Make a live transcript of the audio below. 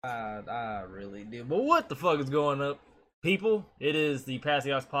I really do. But what the fuck is going up, people? It is the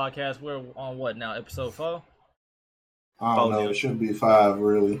Passing Ox podcast. We're on what now? Episode 4? I don't know. It should be 5,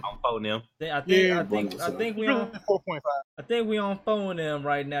 really. I'm voting him. I think we on 4.5. I think we on phone them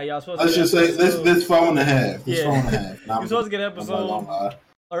right now. Y'all supposed Let's to just say this phone and a half. This Yeah. phone and a half. You're supposed to get an episode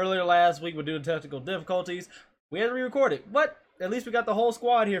earlier last week. We're due to technical difficulties. We had to re-record it, but at least we got the whole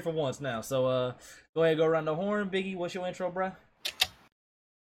squad here for once now. So go ahead and go around the horn. Biggie, what's your intro, bruh?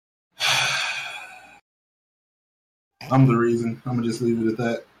 I'm the reason. I'm gonna just leave it at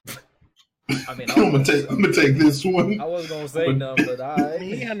that. I mean, I'm gonna take this one. I was gonna say no, but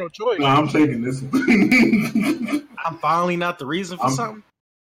He had no choice. No, I'm taking this one. I'm finally not the reason for something.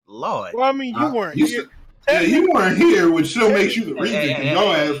 Lord. Well, I mean, you weren't here. You weren't here, which still makes you the reason. Because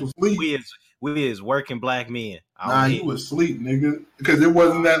your ass was asleep. We is working black men. Nah, you was asleep, nigga. Because it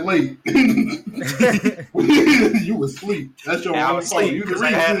wasn't that late. You was asleep. That's your I own was fault. asleep You the because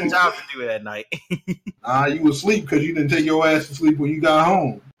I had a reason. job to do that night. Nah, you was asleep because you didn't take your ass to sleep when you got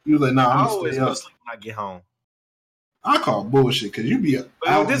home. You was like, nah, I I'm always gonna go stay to up. sleep when I get home. I call bullshit because you be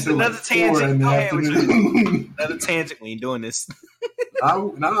out This is until another like 4 tangent. in the Go ahead with afternoon. Another tangent when you're doing this.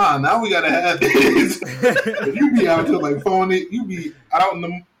 Now we gotta have this. If you be out till like 4 in the, you be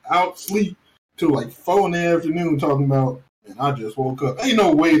out sleep till like 4 in the afternoon talking about, man, I just woke up. Ain't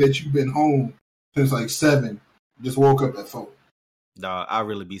no way that you've been home since like 7. Just woke up at 4. Dog, I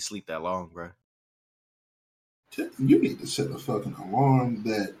really be sleep that long, bro. You need to set a fucking alarm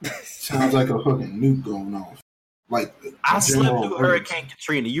that sounds like a fucking nuke going off. Like I slept general through emergency. Hurricane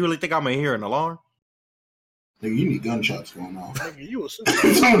Katrina. You really think I'm gonna hear an alarm? Nigga, you need gunshots going off. Nigga, you a super.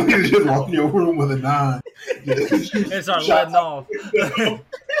 Somebody just walk in your room with a 9. And start letting off.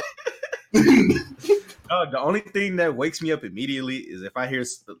 The only thing that wakes me up immediately is if I hear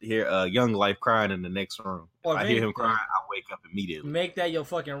Young Life crying in the next room. If I hear him crying, I wake up immediately. Make that your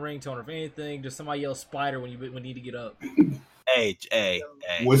fucking ringtone. Or if anything, just somebody yell spider when you need to get up. Hey.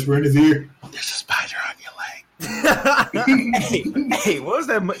 Whisper in his ear. There's a spider on your leg. hey, what was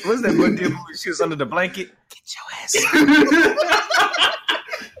that movie? She was under the blanket. Get your ass out.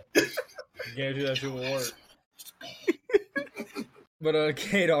 Guarantee that shit will work. But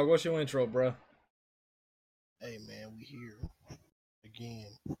K-Dog, what's your intro, bro? Hey man, we here again.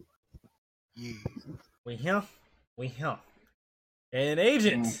 Yeah. We here. And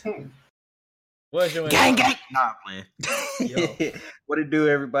agents. What's your intro? Gang. Nah, playing. Yo. What it do,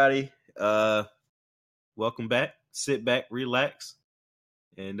 everybody? Welcome back. Sit back, relax,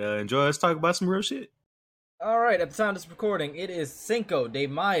 and enjoy us talk about some real shit. All right, at the time of this recording, it is Cinco de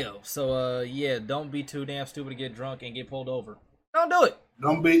Mayo. So, don't be too damn stupid to get drunk and get pulled over. Don't do it.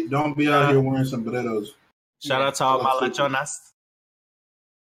 Don't be out here wearing sombreros. Shout out to all my lechonas.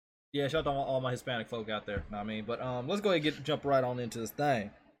 Yeah, shout out to all my Hispanic folk out there. Know what I mean, but let's go ahead and jump right on into this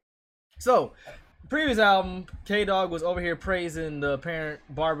thing. So, previous album, K-Dog was over here praising the apparent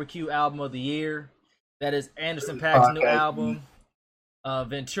barbecue album of the year. That is Anderson .Paak's new album,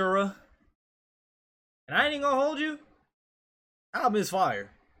 Ventura. And I ain't even gonna hold you. Album is fire.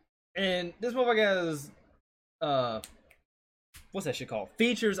 And this motherfucker has what's that shit called?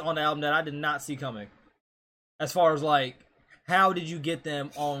 Features on the album that I did not see coming. As far as like, how did you get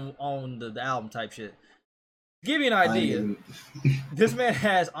them on the album type shit? To give you an idea, this man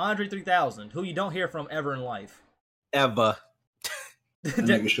has Andre 3000, who you don't hear from ever in life. Ever. That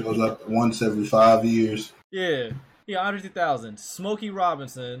nigga shows up once every 5 years. Yeah, Andre 3000. Smokey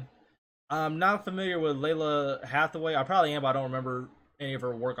Robinson. I'm not familiar with Layla Hathaway. I probably am, but I don't remember any of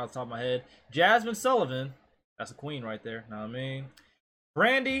her work off the top of my head. Jasmine Sullivan. That's a queen right there. Know what I mean?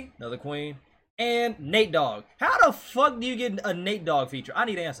 Brandy, another queen. And Nate Dogg. How the fuck do you get a Nate Dogg feature? I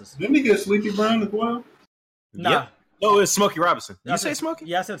need answers. Didn't he get Sleepy Brown as well? Nah. Yep. No, it's Smokey Robinson. Did you say Smokey?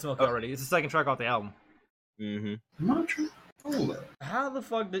 Yeah, I said Smokey already. It's the second track off the album. Mm-hmm. Not true. Hold up. How the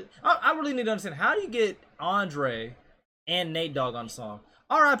fuck did... I really need to understand. How do you get Andre and Nate Dogg on the song?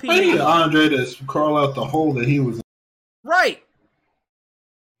 R.I.P. I Nate need Dogg. Andre to crawl out the hole that he was in. Right.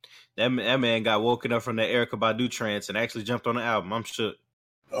 That man got woken up from the Erykah Badu trance and actually jumped on the album. I'm shook.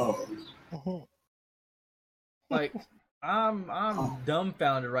 Oh. Like, I'm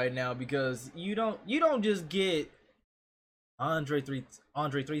dumbfounded right now because you don't just get Andre three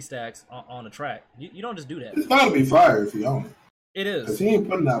stacks on a track. You don't just do that. It's gotta be fire if he own it. It Because is. he ain't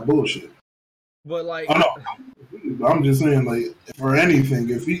putting out bullshit. But like, Oh, no. I'm just saying, like, for anything,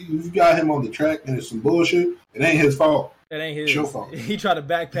 if you got him on the track and it's some bullshit, it ain't his fault. it ain't his. It's your fault. He tried to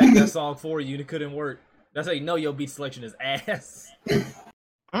backpack that song for you and it couldn't work. That's how you know your beat selection is ass.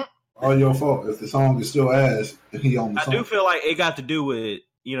 All your fault. If the song is still ass, and he on the I song. do feel like it got to do with,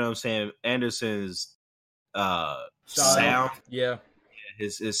 you know what I'm saying, Anderson's sound. Yeah.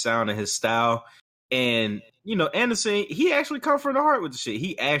 his sound and his style. And Anderson, he actually come from the heart with the shit.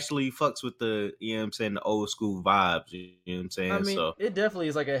 He actually fucks with the, the old school vibes. You know what I'm saying? I mean, it definitely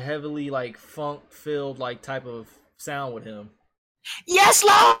is like a heavily like funk filled like type of sound with him. Yes,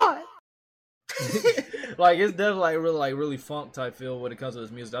 Lord. Like it's definitely really funk type feel when it comes to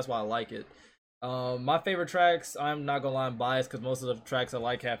his music. That's why I like it. My favorite tracks, I'm not gonna lie, I'm biased because most of the tracks I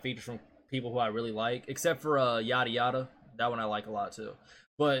like have features from people who I really like, except for Yada Yada. That one I like a lot too.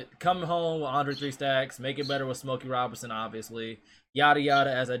 But Coming Home with Andre 3 Stacks, Make It Better with Smokey Robinson, obviously. Yada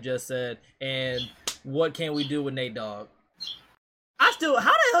Yada, as I just said. And What Can We Do with Nate Dogg? How the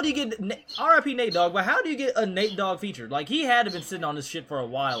hell do you get, RIP Nate Dogg, but how do you get a Nate Dogg feature? Like, he had to have been sitting on this shit for a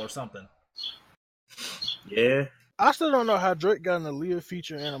while or something. Yeah. I still don't know how Drake got an Aaliyah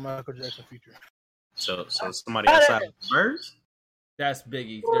feature and a Michael Jackson feature. So somebody outside of the birds? That's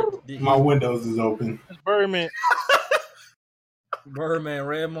Biggie. My windows is open. It's Birdman. Birdman,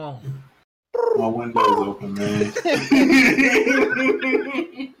 Redmond. My window's open, man.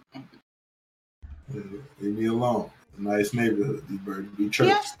 Leave me alone. Nice neighborhood. These birds be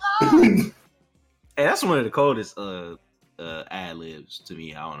church. Hey, that's one of the coldest ad libs to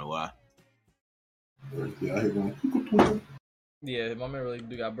me. I don't know why. Yeah, my man really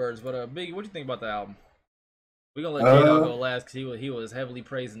do got birds. But Biggie, what do you think about the album? We're gonna let J-Dog go last because he was heavily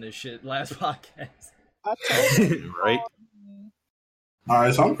praising this shit last podcast. I told you. Right?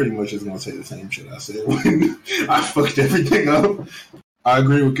 Alright, so I'm pretty much just gonna say the same shit I said when I fucked everything up. I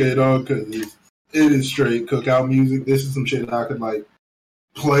agree with K-Dog because it is straight cookout music. This is some shit that I could like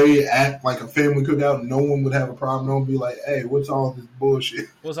play at like a family cookout. No one would have a problem. No one would be like, hey, what's all this bullshit?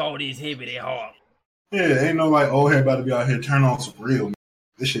 What's all these hippity hop? Yeah, ain't no like old head about to be out here turn on some real music.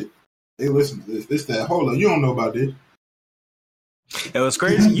 This shit. They listen to this, that. Hold on, you don't know about this. It was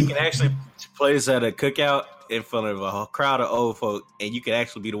crazy. You can actually play this at a cookout in front of a crowd of old folk, and you can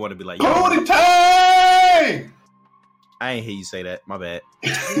actually be the one to be like, yo, Pootie Tang! I ain't hear you say that. My bad.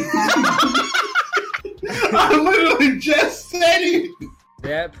 I literally just said it.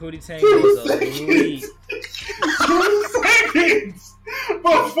 That Pootie Tang was elite. 2 seconds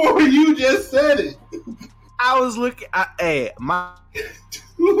before you just said it. I was looking.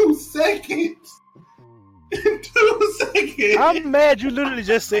 2 seconds. 2 seconds. I'm mad you literally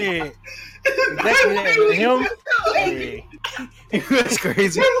just said exactly that. Him. Hey. It was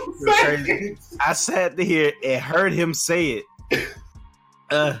crazy. It was crazy. I sat there and heard him say it.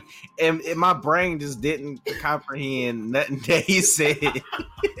 And my brain just didn't comprehend nothing that he said.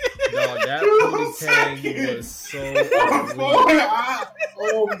 Dog, that Pootie Tang was so elite.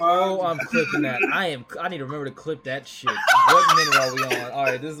 Oh, I'm clipping that. I need to remember to clip that shit. What minute are we on? All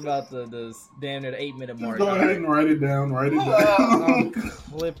right, this is about the damn near the 8-minute mark. Go ahead and write it down. I'm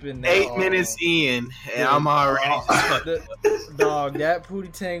clipping that. 8 minutes in, and I'm already dog. That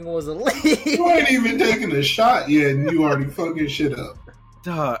Pootie Tang was elite. You ain't even taking a shot yet, and you already fucking shit up.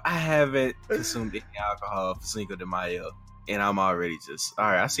 Dog, I haven't consumed any alcohol for Cinco de Mayo, and I'm already just all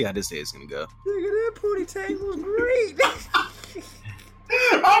right. I see how this day is gonna go. Nigga, that Pootie Tang was great.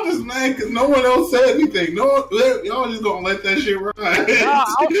 I'm just mad because no one else said anything. Y'all just gonna let that shit ride. I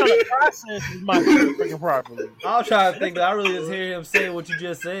was trying to process my shit freaking properly. I was trying to think that I really just hear him say what you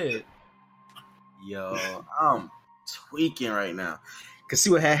just said. Yo, I'm tweaking right now. Cause see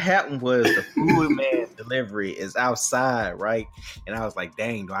what had happened was the Food Man delivery is outside, right? And I was like,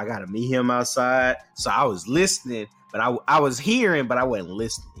 dang, do I gotta meet him outside? So I was listening, but I was hearing, but I wasn't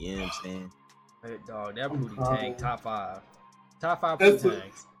listening. You know what I'm saying? Hey, dog, that Pootie Tang, top 5. Top 5 Pootie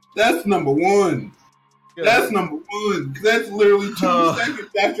Tangs. That's number one. Good. That's number one. That's literally 2 seconds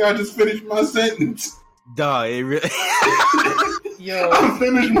after I just finished my sentence. Dog, it really. Yo, I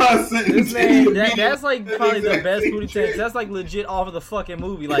finished my sentence. this man, that's like probably the best Pootie Tangs. That's like legit off of the fucking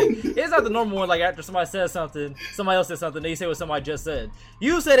movie. Like, it's not the normal one. Like after somebody says something, somebody else says something, they say what somebody just said.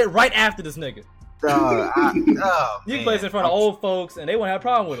 You said it right after this nigga. You can play this in front of old folks, and they won't have a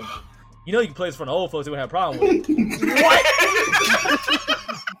problem with him. You know you can play this in front of old folks, they won't have a problem with him. What?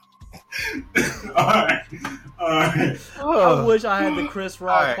 Alright. I wish I had the Chris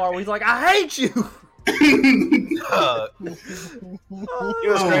Rock part where he's like, I hate you. It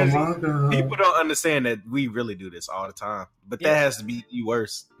was crazy. My God. People don't understand that we really do this all the time, but that has to be the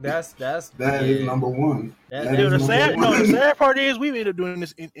worst. That is number one. The sad part is we ended up doing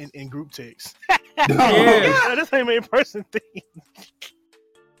this in group text. Yeah. This ain't an in-person thing.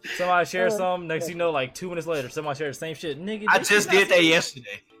 Somebody shares something, next you know, like 2 minutes later, somebody shares the same shit. Nigga, I just did that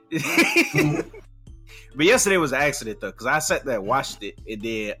yesterday. But yesterday was an accident though, because I sat there and watched it, and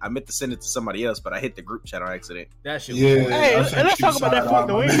then I meant to send it to somebody else, but I hit the group chat on accident. That shit. Yeah. Hey, and let's talk about that fuck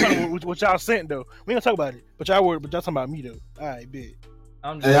though. We ain't talking about what y'all sent though. We ain't gonna talk about it, but y'all talking about me though. All right, big.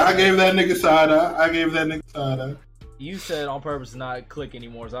 Hey, I gave that nigga side eye. You said on purpose to not click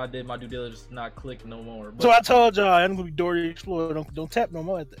anymore, so I did my due diligence to not click no more. But, So I told y'all I'm gonna be Dora the Explorer. Don't tap no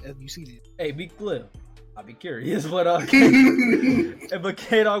more at you see this. hey, be clear. I'll be curious, but but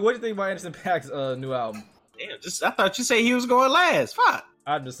K-Dog, what do you think about Anderson .Paak's new album? Damn, I thought you said he was going last. Fuck.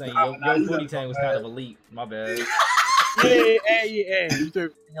 I'm just saying, Nah, Yo you Pootie got Tang was kind of elite. My bad. Yeah.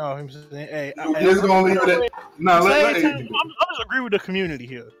 You know, I'm saying, hey, I'm just gonna leave it at. Nah, let I'm Agent go. just agree with the community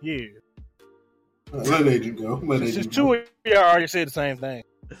here. Yeah. Let Agent go. Let Since Agent two go. of y'all already said the same thing.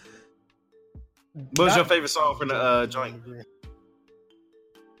 What's your favorite song from the joint?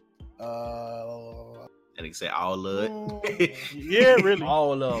 And he said all love. Yeah, really.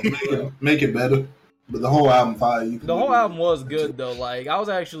 All of them. Make it better. But the whole album fire. The whole album was good though. Like I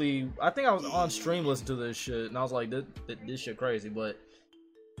think I was on stream listening to this shit, and I was like, this shit crazy. But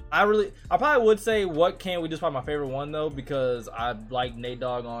I probably would say What Can We Do is probably my favorite one though, because I like Nate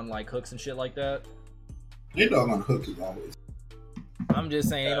Dogg on like hooks and shit like that. Nate Dogg on hooks is always. I'm just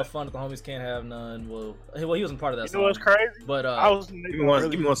saying, ain't no fun if the homies can't have none. Well, he wasn't part of that You song. know what's crazy? But I was Give me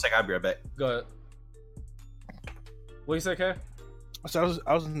one second. I'll be right back. go ahead. What you say, K?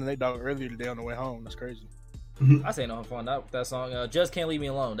 I was in the Nate Dogg earlier today on the way home. That's crazy. I say no fun. That song, Just Can't Leave Me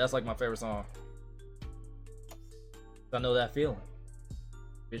Alone. That's like my favorite song. I know that feeling.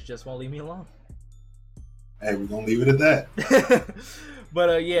 Bitch just won't leave me alone. Hey, we're gonna leave it at that.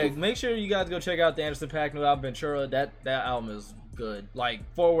 But yeah, make sure you guys go check out the Anderson .Paak new album, Ventura. That album is good, like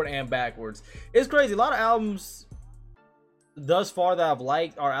forward and backwards. It's crazy. A lot of albums thus far that I've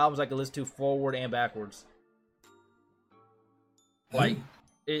liked are albums I can listen to forward and backwards. Like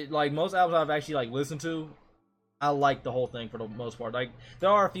most albums I've actually like listened to, I like the whole thing for the most part. Like there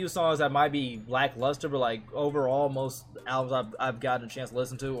are a few songs that might be lackluster, but like overall, most albums I've gotten a chance to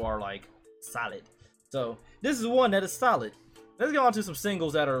listen to are like solid. So this is one that is solid. Let's go on to some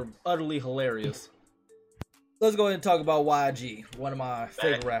singles that are utterly hilarious. Let's go ahead and talk about YG, one of my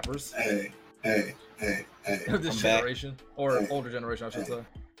favorite rappers. Hey. This generation, or older generation, I should say.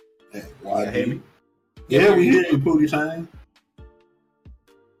 Hey, YG. Yeah, we hear you, Pootie Tang.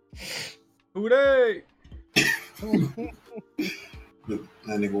 Who they? That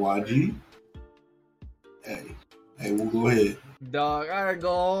nigga YG. Hey, we'll go ahead. Dog, I go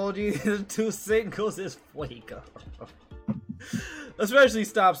hold you. The two singles is flake. Especially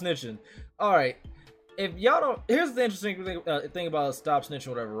Stop Snitching. Alright. If y'all don't, here's the interesting thing about Stop Snitching,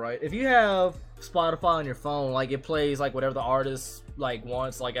 whatever, right? If you have Spotify on your phone, like it plays like whatever the artist like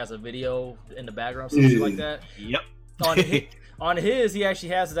wants, like as a video in the background, something like that. Yep. On his, he actually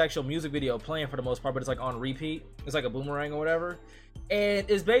has his actual music video playing for the most part, but it's like on repeat. It's like a boomerang or whatever, and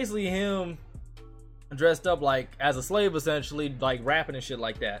it's basically him dressed up like as a slave, essentially, like rapping and shit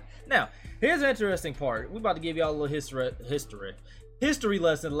like that. Now, here's the interesting part. We're about to give y'all a little history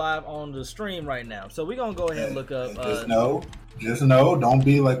lesson live on the stream right now. So we're gonna go ahead and look up. Just know, don't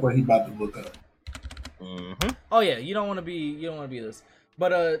be like what he about to look up. Mm-hmm. Oh yeah, you don't want to be this.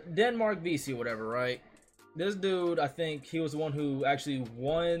 But Denmark VC, whatever, right? This dude, I think he was the one who actually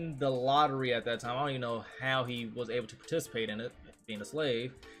won the lottery at that time. I don't even know how he was able to participate in it, being a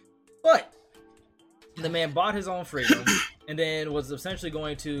slave. But the man bought his own freedom and then was essentially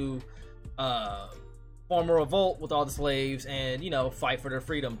going to form a revolt with all the slaves and, fight for their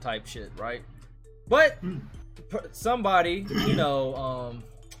freedom type shit, right? But somebody,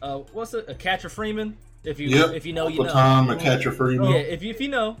 what's it? A Catcher Freeman? If you know, you know. Tom, a Catcher Freeman. Yeah, if you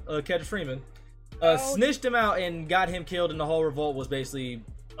know, Catcher Freeman. Snitched him out and got him killed, and the whole revolt was basically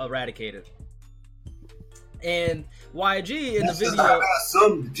eradicated. And YG in the video, I got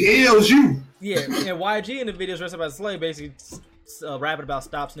something to tell you. yeah, and YG in the video dressed up as a slave, basically rapping about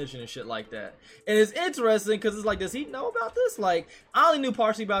stop snitching and shit like that. And it's interesting because it's like, does he know about this? Like, I only knew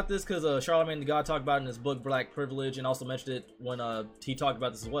partially about this because Charlamagne the God talked about it in his book Black Privilege, and also mentioned it when he talked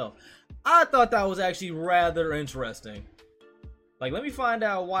about this as well. I thought that was actually rather interesting. Like, let me find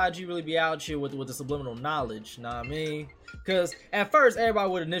out why YG really be out here with the subliminal knowledge, know what I mean? Because at first, everybody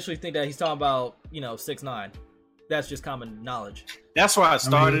would initially think that he's talking about, 6ix9ine. That's just common knowledge. That's why I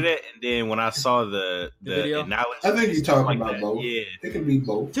started it, and then when I saw the video? knowledge, I think he's talking about that. both. Yeah, it can be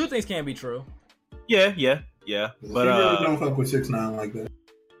both. Two things can be true. Yeah. But he really don't fuck with 6ix9ine like that.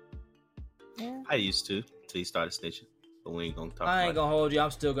 I used to till he started snitching. But we ain't gonna talk. I ain't gonna hold you.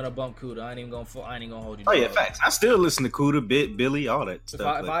 I'm still gonna bump Kuda. I ain't even gonna hold you. Oh yeah, facts. I still listen to Kuda, Billy, all that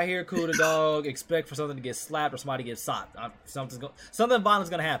stuff. If I hear Kuda, dog, expect for something to get slapped or somebody get socked. Something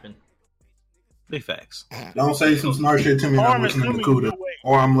violent's gonna happen. Big facts. Don't say some smart shit to me. I'm listening to Kuda,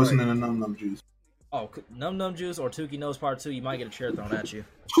 or I'm listening to Num Num Juice. Oh, Num Num Juice or Tukey Knows Part 2, you might get a chair thrown at you.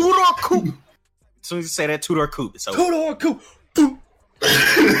 Tudor Coop. As soon as you say that, Tudor Coop. So Tudor Coop.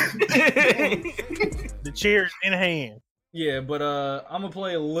 The chair is in hand. Yeah, but I'm gonna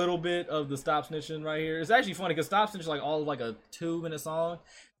play a little bit of the Stop Snitching right here. It's actually funny because Stop Snitching is like all of like a 2-minute song,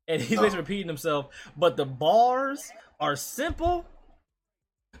 and he's basically repeating himself. But the bars are simple,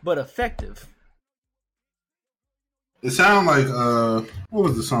 but effective. It sounded like what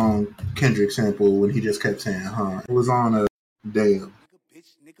was the song Kendrick sample when he just kept saying huh? It was on a damn.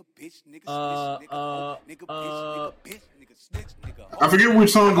 I forget which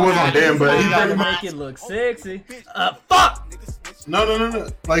song it was on damn, but he gotta make it look sexy. Fuck! No.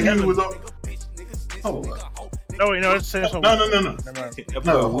 Like he was on. Hold on. No, wait, no, it's saying something. No.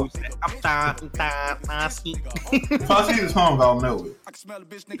 No. If I see the song, I'll know it.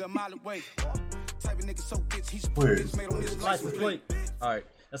 Where is it? License plate. All right,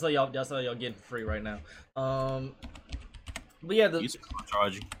 that's all y'all getting for free right now. But yeah, You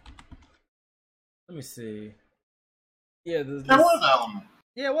charge you. let me see. Yeah, That was Element.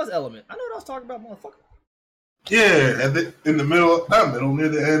 yeah, it was Element. I know what I was talking about, motherfucker. Yeah, in the middle, near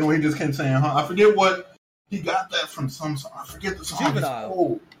the end, where he just kept saying huh? I forget what he got that from. Some song. I forget the song. Juvenile.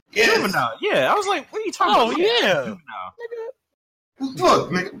 Oh, yes. Juvenile. Yeah, I was like, what are you talking Oh, about? yeah. Juvenile. Look,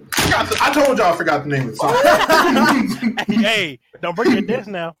 nigga, I told y'all I forgot the name of the song. Hey, don't break your desk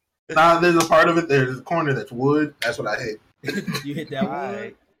now. Nah, there's a part of it. There's a corner that's wood. That's what I hate. You hit that one.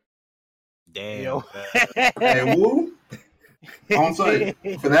 Alright. Damn. Yo. Hey, woo. On site.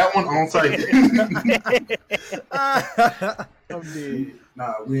 For that one, on site. I'm dead.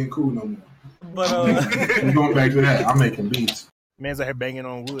 Nah, we ain't cool no more. But We're going back to that. I'm making beats. Man's out here banging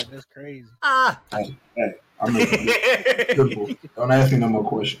on wood. That's crazy. Hey, I'm making beats. Simple. Don't ask me no more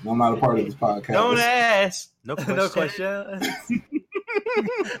questions. I'm not a part of this podcast. Don't ask. No question. no question.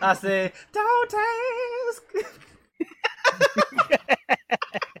 I said, don't ask.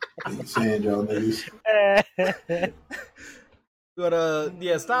 I'm saying y'all niggas. But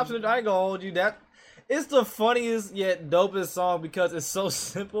yeah, Stop Snitching. I ain't gonna hold you. That it's the funniest yet dopest song because it's so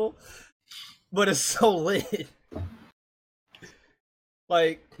simple, but it's so lit.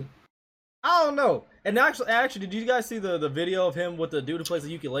 Like, I don't know. And actually, did you guys see the video of him with the dude who plays the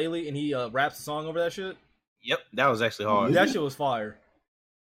ukulele and he raps a song over that shit? Yep, that was actually hard. That shit was fire.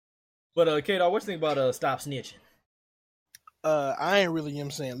 But K-Dog, what you think about Stop Snitching? I ain't really, you know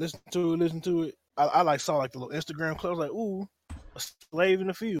what I'm saying, listen to it. I like saw like the little Instagram clip. I was like, ooh, a slave in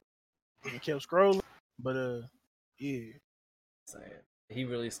the field. And kept scrolling. But yeah. He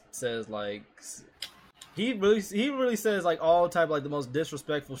really says like he really says like all type of, like the most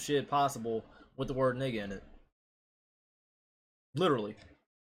disrespectful shit possible with the word nigga in it. Literally.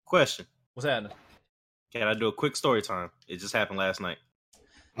 Question. What's happening? Can I do a quick story time? It just happened last night.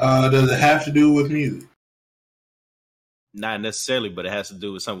 Does it have to do with music? Not necessarily, but it has to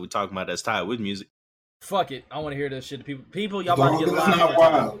do with something we're talking about that's tied with music. Fuck it. I want to hear this shit. People, y'all As about long to as get it's not live.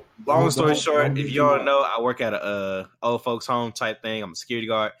 wild. Long story Don't short, be if too y'all wild. know, I work at a old folks home type thing. I'm a security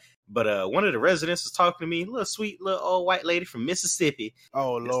guard. But one of the residents was talking to me, little sweet little old white lady from Mississippi.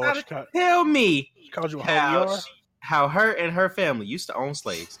 Oh Lord, Decided to tell me she called you a how, hoe. how her and her family used to own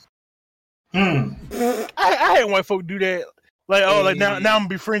slaves. I hate when folk do that. Like, oh, like now I'm gonna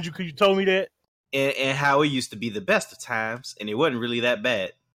befriend you because you told me that. And how it used to be the best of times, and it wasn't really that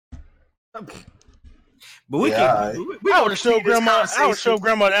bad. But we Yeah, can. I would show grandma. I would show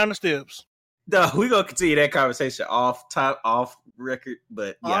grandma down the steps. No, we gonna continue that conversation off record.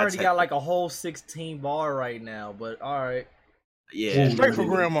 But yeah, I already got like a whole 16 bar right now, but all right. yeah. Straight for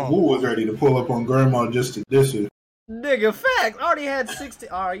grandma. Who was ready to pull up on grandma just to diss her? Nigga, fact. I already had 16.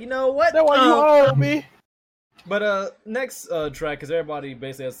 All right, you know what? That's why you owe me. But next track, because everybody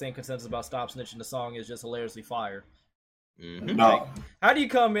basically has the same consensus about Stop Snitching. The song is just hilariously fire. Mhm. No. How do you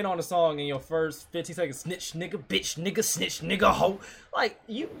come in on a song in your first 15 seconds? Snitch, nigga, bitch, nigga, snitch, nigga, hoe. Like,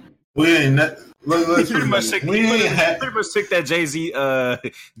 you. We ain't that. Let's Pretty much took, we ain't had. pretty much took that Jay-Z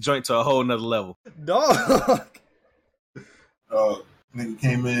joint to a whole nother level. Dog. Nigga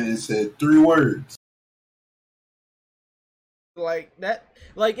came in and said 3 words. Like, that.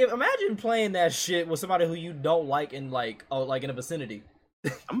 Like, imagine playing that shit with somebody who you don't like in, like, in a vicinity.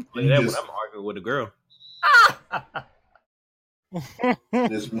 I'm gonna play that when I'm arguing with a girl.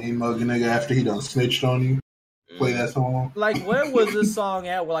 This mean mugging nigga after he done snitched on you. Play that song. Like, where was this song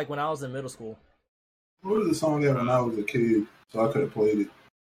at? Like, when I was in middle school. What was the song at when I was a kid? So I could have played it.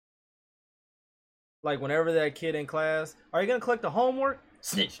 Like, whenever that kid in class, are you gonna collect the homework?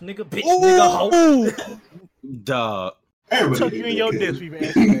 Snitch, nigga, bitch, nigga, hoe. Dog. Everybody Tuck did you in that your kid. desk. We even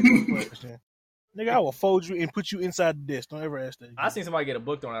answered that question. Nigga, I will fold you and put you inside the desk. Don't ever ask that. I seen somebody get a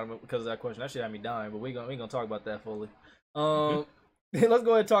book thrown out of it because of that question. That shit had me dying, but we gonna talk about that fully. Let's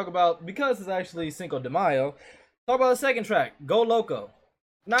go ahead and talk about, because it's actually Cinco de Mayo, Talk about the second track, Go Loco.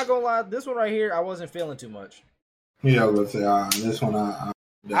 Not gonna lie, this one right here, I wasn't feeling too much. Yeah, I was gonna say, this one,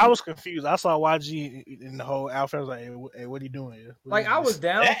 I was confused. I saw YG in the whole outfit. I was like, hey, what are you doing? Like, I was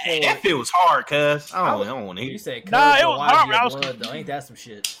down That, for that it. feels hard, cuz. I don't want to hear You it. said, Nah, it the was YG hard. I was blood, though. Ain't that some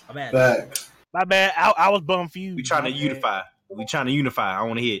shit? I'm at Facts. My bad. I was bummed fused. We trying to My bad. unify. We trying to unify. I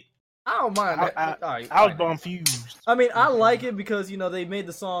want to hear it. I don't mind that. All right, I was fine. bummed fused. I mean, I like it because, you know, they made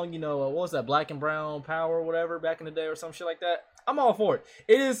the song, you know, what was that, Black and Brown Power or whatever back in the day or some shit like that. I'm all for it.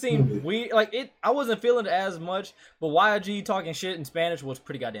 It didn't seem weird. Like, I wasn't feeling it as much, but YG talking shit in Spanish was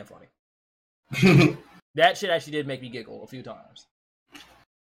pretty goddamn funny. That shit actually did make me giggle a few times.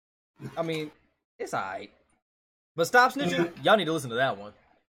 I mean, it's alright. But Stop Snitching, y'all need to listen to that one.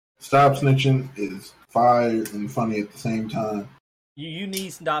 Stop Snitching is fire and funny at the same time. You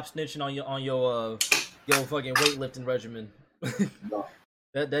need Stop Snitching on your fucking weightlifting regimen.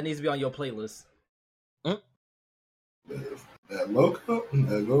 That needs to be on your playlist. That Loco?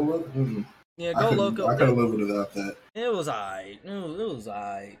 That Go Loco? Yeah, Go Loco. I could have lived without that. It was alright. It was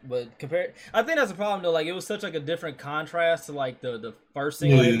alright. But I think that's the problem though. Like, it was such like a different contrast to like the first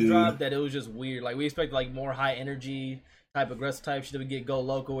single that he dropped that it was just weird. Like, we expected like more high energy type aggressive type shit. We get Go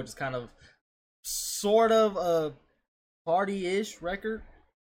Loco, which is kind of sort of a party-ish record.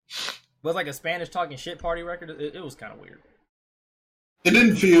 But like a Spanish talking shit party record. It was kind of weird. It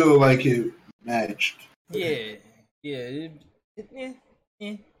didn't feel like it matched. Yeah.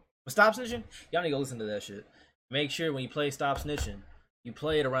 But Stop Snitching, y'all need to go listen to that shit. Make sure when you play Stop Snitching, you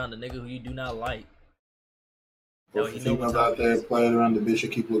play it around the nigga who you do not like. Or if you know out there playing around the bitch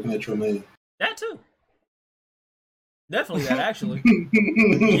and keep looking at your man. That too. Definitely that, actually.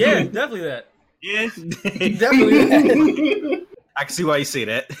 Yeah, definitely that. Yeah. Definitely that. I can see why you say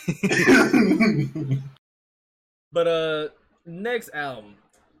that. But next album,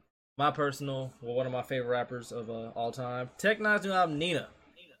 my personal, one of my favorite rappers of all time, Tech Nine's new album, Nina.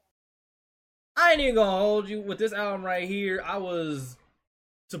 I ain't even gonna hold you with this album right here. I was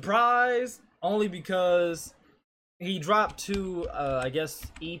surprised only because he dropped two, I guess,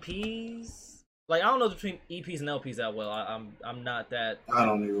 EPs. Like, I don't know between EPs and LPs that well. I'm not that. I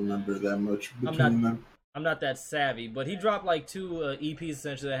don't even remember that much between them. I'm not that savvy, but he dropped like two EPs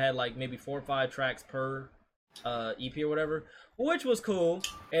essentially that had like maybe 4 or 5 tracks per EP or whatever, which was cool.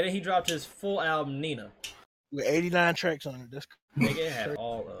 And then he dropped his full album, Nina. With 89 tracks on it. That's Nigga, it had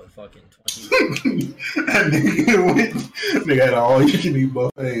all of fucking 20. That nigga had all you can eat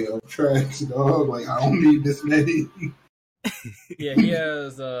buffet of tracks, dog. Like, I don't need this many. Yeah, he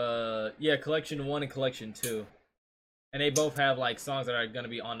has Collection 1 and Collection 2. And they both have like songs that are gonna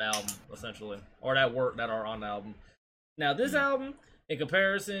be on the album, essentially. Or that are on the album. Now this album, in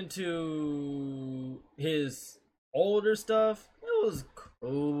comparison to his older stuff, it was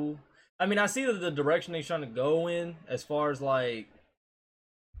cool. I mean, I see the direction he's trying to go in, as far as like,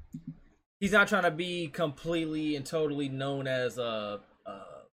 he's not trying to be completely and totally known as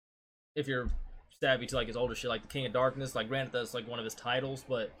if you're savvy to like his older shit, like the King of Darkness. Like, granted, that's like one of his titles,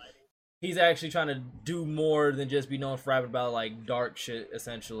 but he's actually trying to do more than just be known for rapping about like dark shit,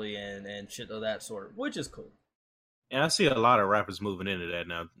 essentially, and shit of that sort, which is cool. And I see a lot of rappers moving into that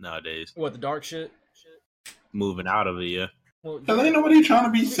nowadays. What, the dark shit? Moving out of it, yeah. Well, Cause ain't nobody trying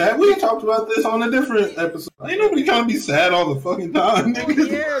to be sad. We talked about this on a different episode. Ain't nobody trying to be sad all the fucking time. well,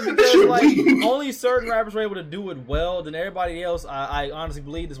 yeah, because like only certain rappers were able to do it well. Then everybody else, I honestly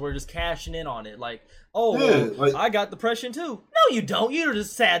believe this, we're just cashing in on it. Like, oh, Yeah, well, like- I got depression too. No, you don't. You're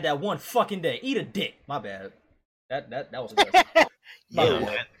just sad that one fucking day. Eat a dick. My bad. That was aggressive. My Yeah, bad.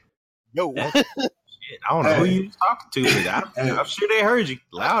 man. yo. Shit, I don't know who you was talking to, but I'm sure they heard you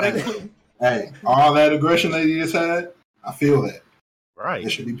loud. Hey, all that aggression that you just had, I feel that. It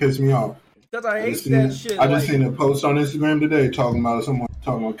Right. should be pissing me off. Because I hate just that seen- shit. I just like, seen a post on Instagram today talking about someone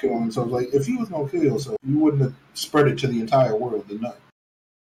talking about killing themselves. Like, if you was gonna kill yourself, you wouldn't have spread it to the entire world. The nut.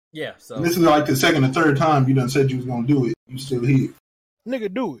 yeah, so And this is like the second or third time you done said you was gonna do it. You still here.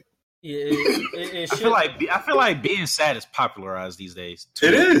 Nigga, do it. yeah, it I should. feel like being sad is popularized these days.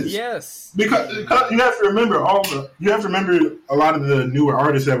 It is. Yes. Because you have to remember a lot of the newer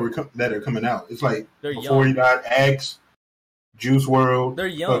artists that are coming out. It's like They're before young. you got X, Juice WRLD, They're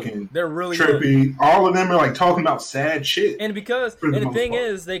young. fucking They're really young. Trippy. All of them are like talking about sad shit. And because For the and the most thing part.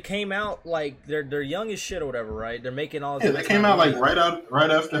 is, they came out like they're young as shit or whatever, right? They're making all this. Yeah, they came out like right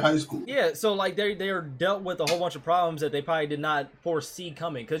after high school. Yeah, so like they are dealt with a whole bunch of problems that they probably did not foresee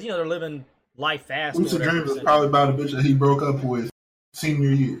coming, because they're living life fast. or Lucid whatever. Dreams is probably about a bitch that he broke up with senior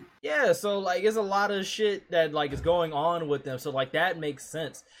year. Yeah, so like it's a lot of shit that like is going on with them. So like that makes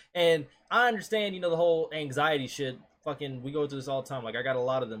sense, and I understand the whole anxiety shit fucking, we go through this all the time. Like, I got a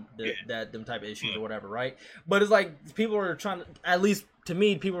lot of them them type of issues or whatever, right? But it's like people are trying to, at least to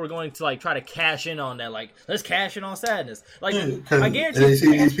me, people are going to like try to cash in on that. Like, let's cash in on sadness. Like, I guarantee they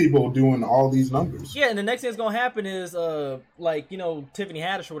see these people doing all these numbers. Yeah, and the next thing that's gonna happen is like, you know, Tiffany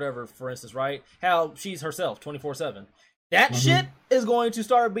Haddish or whatever, for instance, right? How she's herself 24/7. That shit is going to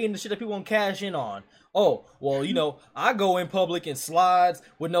start being the shit that people want to cash in on. Oh, well, you know, I go in public in slides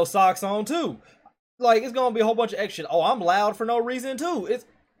with no socks on too. Like, it's gonna be a whole bunch of extra. Oh, I'm loud for no reason too.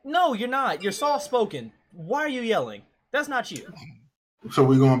 No, you're not. You're soft spoken. Why are you yelling? That's not you. So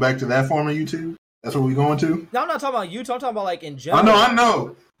we going back to that form of YouTube? That's what we going to? No, I'm not talking about YouTube. I'm talking about like in general.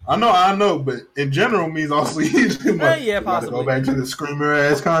 I know, but in general means also yeah, possibly. Go back to the screamer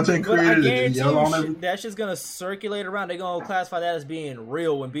ass content creator that yell on everything. That shit's gonna circulate around. They're gonna classify that as being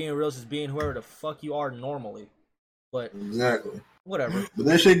real, when being real is just being whoever the fuck you are normally. But exactly, whatever. But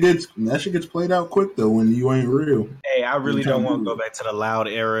that shit gets played out quick though when you ain't real. Hey, I really don't want to go back to the loud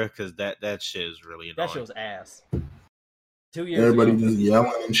era because that shit is really annoying. That shit was ass. 2 years Everybody ago. just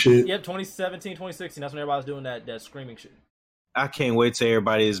yelling and shit. Yep, 2017, 2016. That's when everybody was doing that screaming shit. I can't wait till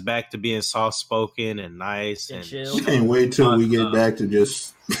everybody is back to being soft spoken and nice and chill. I can't wait till we get back to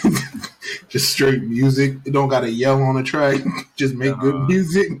just straight music. You don't gotta yell on a track. Just make good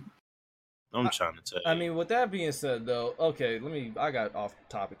music. I'm trying to tell you. I mean, with that being said, though, okay, I got off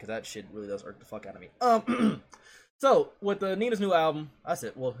topic because that shit really does irk the fuck out of me. So with the Nina's new album, I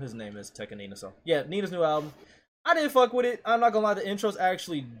said, well, his name is Tekka Nina, so yeah, Nina's new album. I didn't fuck with it. I'm not gonna lie, the intro's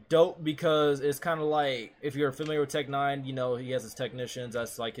actually dope because it's kind of like, if you're familiar with Tech Nine, you know he has his technicians.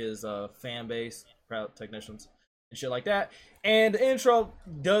 That's like his fan base, proud technicians and shit like that. And the intro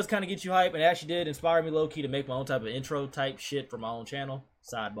does kind of get you hype, and it actually did inspire me low key to make my own type of intro type shit for my own channel.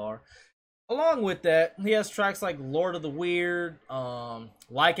 Sidebar. Along with that, he has tracks like Lord of the Weird,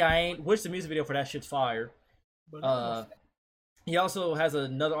 Like I Ain't, which the music video for that shit's fire. He also has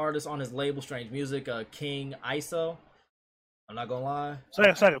another artist on his label, Strange Music, King ISO. I'm not gonna lie.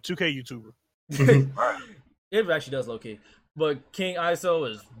 It's like a 2K YouTuber. It actually does low key. But King ISO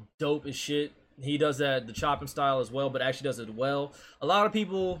is dope as shit. He does the chopping style as well, but actually does it well. A lot of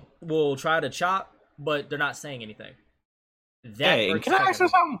people will try to chop, but they're not saying anything. Hey, can I ask you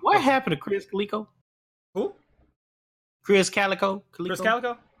something? What happened to Chris Calico? Who? Chris Calico? Chris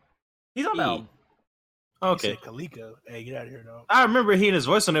Calico? He's on the album. Okay. Calico. Hey, get out of here, dog. I remember hearing his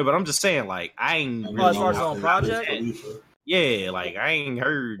voice on there, but I'm just saying, like, I ain't really... as far as his own project? Yeah, like, I ain't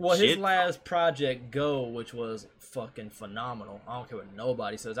heard shit. His last project, Go, which was fucking phenomenal. I don't care what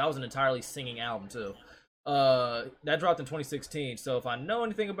nobody says. That was an entirely singing album, too. That dropped in 2016, so if I know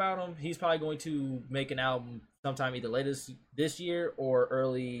anything about him, he's probably going to make an album sometime either later this year or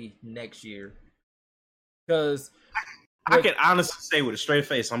early next year. Because... I can honestly say with a straight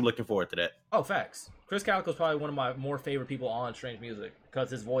face, I'm looking forward to that. Oh, facts. Chris Calico is probably one of my more favorite people on Strange Music because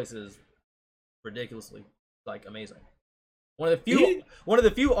his voice is ridiculously like amazing. One of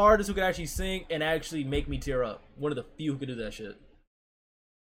the few artists who can actually sing and actually make me tear up. One of the few who could do that shit.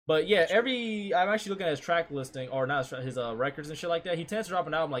 But yeah, I'm actually looking at his track listing or not his records and shit like that. He tends to drop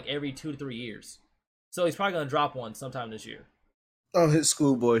an album like every 2 to 3 years, so he's probably gonna drop one sometime this year. Oh, his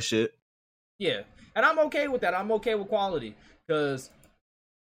schoolboy shit. Yeah, and I'm okay with that. I'm okay with quality because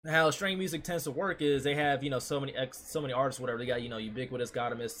how Strange Music tends to work is they have, you know, so many artists, whatever. They got, you know, Ubiquitous,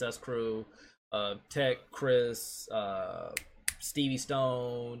 Gotamus, Cess Crew, Tech, Chris, Stevie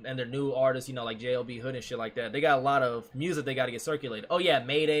Stone, and their new artists, you know, like JLB Hood and shit like that. They got a lot of music they got to get circulated. Oh yeah,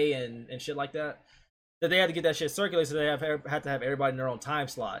 Mayday and shit like that. That they had to get that shit circulated, so they had to have everybody in their own time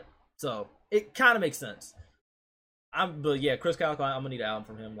slot. So it kind of makes sense. But yeah, Chris Calico, I'm gonna need an album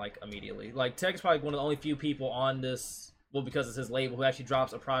from him like immediately. Like Tech's probably one of the only few people on this, well, because it's his label, who actually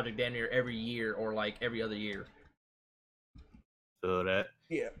drops a project damn near every year or like every other year. So that.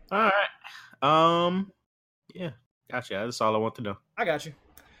 Yeah. All right. Yeah. Gotcha. That's all I want to know. I got you.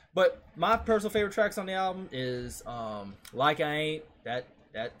 But my personal favorite tracks on the album is Like I Ain't, that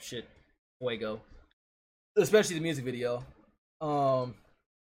shit, fuego. Especially the music video.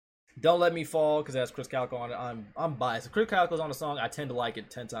 Don't Let Me Fall, because that's Chris Calico on it. I'm biased. If Chris Calico's on the song, I tend to like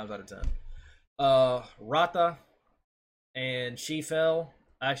it 10 times out of 10. Rata and She Fell.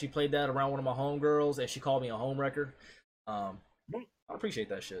 I actually played that around one of my homegirls, and she called me a home wrecker. I appreciate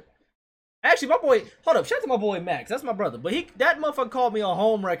that shit. Actually, my boy, hold up, shout out to my boy Max. That's my brother. But that motherfucker called me a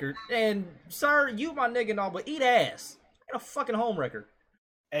home wrecker. And, sir, you my nigga and all, but eat ass. Ain't a fucking home wrecker.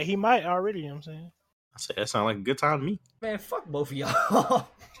 Hey, he might already, you know what I'm saying? I said that sounds like a good time to me. Man, fuck both of y'all.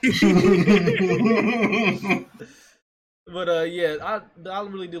 But yeah, I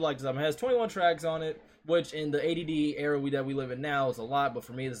really do like this album. It has 21 tracks on it, which in the ADD era that we live in now is a lot. But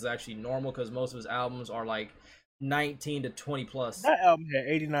for me, this is actually normal because most of his albums are like 19 to 20 plus. That album had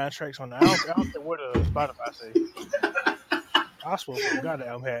 89 tracks on it. I don't think what the Spotify say. I swear to God, the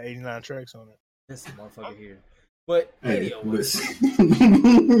album had 89 tracks on it. This motherfucker here. But Hey, anyway, listen.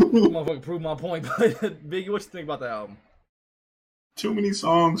 motherfucker proved my point. But Biggie, what you think about the album? Too many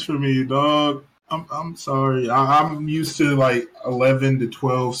songs for me, dog. I'm sorry. I'm used to like 11 to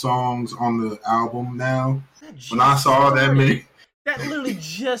 12 songs on the album now. When I saw that many, that literally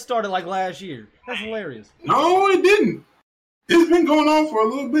just started like last year. That's hilarious. no, it didn't. It's been going on for a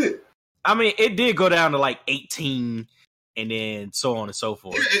little bit. I mean, it did go down to like 18, and then so on and so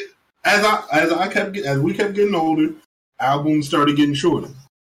forth. As we kept getting older, albums started getting shorter.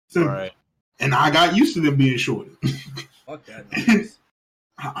 All right. And I got used to them being shorter. Fuck that.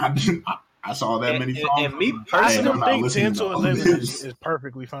 I saw that many songs. And me I personally, still think 10 to 11 is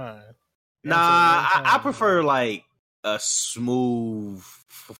perfectly fine. nah, I prefer like a smooth.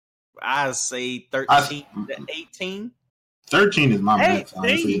 I'd say 13 to 18. 13 is my max,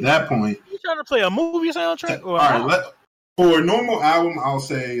 honestly. At that point, You trying to play a movie soundtrack? all right. For a normal album, I'll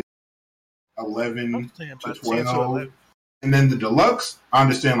say 11 to 12, and then the deluxe, I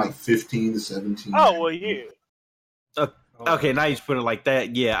understand like 15 to 17. Oh well, yeah. Okay, now you put it like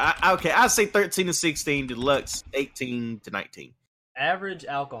that. Yeah, I'd say 13 to 16, deluxe 18 to 19. Average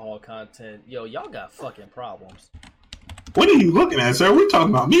alcohol content. Yo, y'all got fucking problems. What are you looking at, sir? We're talking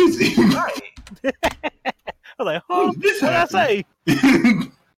about music. Right. I was like, huh? What did I say?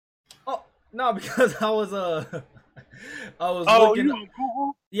 Oh no, because I was You looking. on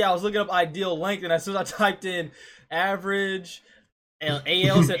Google? Yeah, I was looking up ideal length, and as soon as I typed in average, and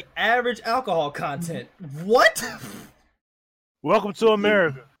AL said average alcohol content. What? Welcome to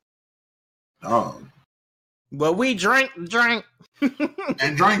America. Oh, But we drank.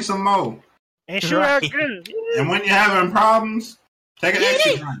 and drink some more. And sure, Right. good. And when you're having problems, take an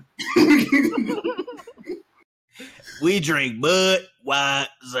extra drink. We drink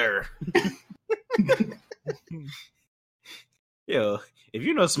Budweiser. Yo, if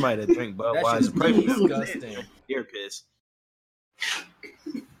you know somebody that drink That shit Budweiser, is disgusting. Beer piss.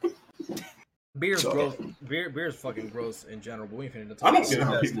 Beer's So- gross. Beer's fucking gross in general. But we ain't finna talk I don't about get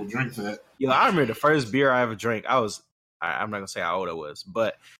how that. people drink that. Yo, I remember the first beer I ever drank. I'm not gonna say how old I was,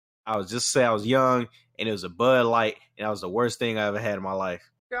 but I was just say I was young, and it was a Bud Light, and that was the worst thing I ever had in my life.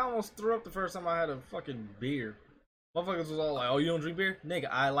 I almost threw up the first time I had a fucking beer. Motherfuckers was all like, "Oh, you don't drink beer, nigga?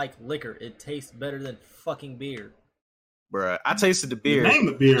 I like liquor. It tastes better than fucking beer." Bruh, I tasted the The beer. name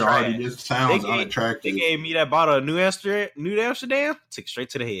of beer Trash. already just sounds They gave- unattractive. They gave me that bottle of New Amsterdam, took it straight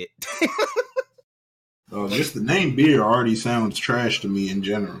to the head. Just the name beer already sounds trash to me in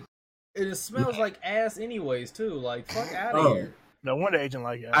general. It smells like ass, anyways. Too like fuck out of Oh. here. No wonder agent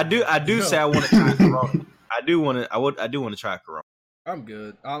like it. I do No. say I want to try Corona. I do want to try Corona. I'm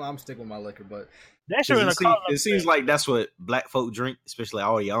good. I'm sticking with my liquor, but That shit in a It seems like that's what black folk drink, especially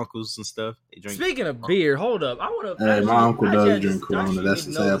all the uncles and stuff. They drink. speaking of beer, hold up. I want to. Hey, my uncle does drink Corona. That's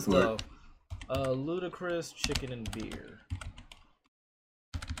the sad part. Ludacris chicken and beer.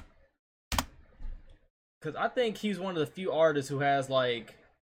 Because I think he's one of the few artists who has like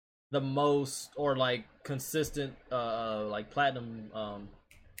the most or like consistent like platinum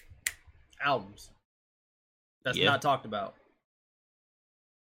albums that's Yeah. not talked about.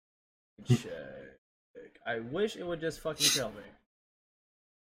 Check. I wish it would just fucking tell me.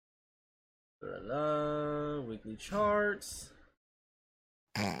 Weekly charts.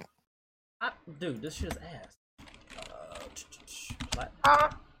 Dude, this shit's ass.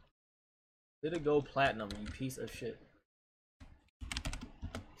 Did it go platinum, you piece of shit?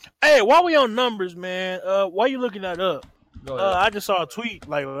 Hey, while we on numbers, man, why you looking that up? Go ahead. I just saw a tweet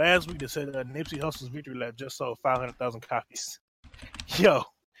like last week that said Nipsey Hussle's Victory Lap just sold 500,000 copies. Yo,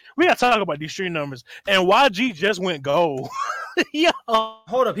 we gotta talk about these stream numbers. And YG just went gold. Yo,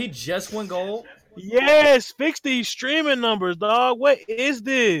 Hold up, he just went gold? yes, fix these streaming numbers, dog. What is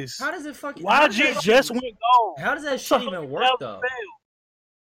this? How does it fucking... how does YG that- just went gold. How does that shit even work, though?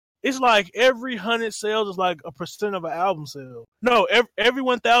 It's like every 100 sales is like a % of an album sale. No, every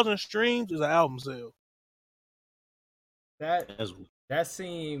 1,000 streams is an album sale. That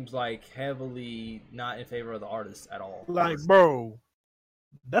seems like heavily not in favor of the artist at all. Like, bro,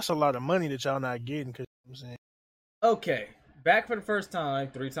 that's a lot of money that y'all not getting. Cause I'm saying, Okay, back for the first time,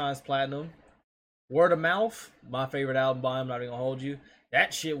 3 times platinum. Word of Mouth, my favorite album by him, not even gonna hold you.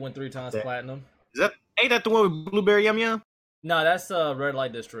 That shit went 3 times platinum. Ain't that the one with Blueberry Yum Yum? No, that's Red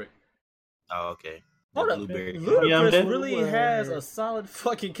Light District. Oh, okay. Hold up, Blueberry Ludacris Yum really Yum. has a solid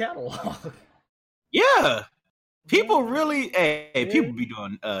fucking catalog. Yeah. People really, people be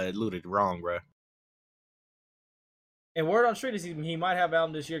doing Luda wrong, bro. And word on street is he might have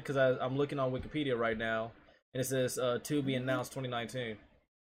album this year because I'm looking on Wikipedia right now. and it says to be announced 2019.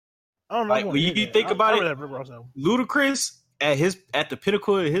 I don't know. Like, when you think about it, album. Ludacris at the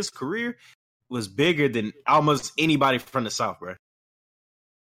pinnacle of his career was bigger than almost anybody from the South, bro.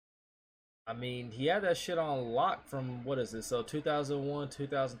 I mean, he had that shit on lock from, what is it? So 2001,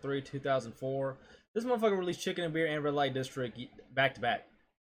 2003, 2004. This motherfucker released Chicken and Beer and Red Light District back to back.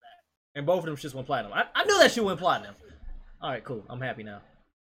 And both of them shits went platinum. I knew that shit went platinum. Alright, cool. I'm happy now.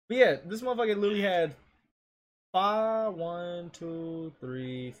 But yeah, this motherfucker literally had 5 albums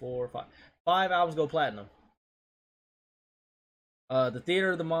go platinum. The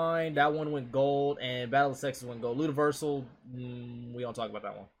Theater of the Mind, that one went gold, and Battle of the Sexes went gold. Ludaversal, we don't talk about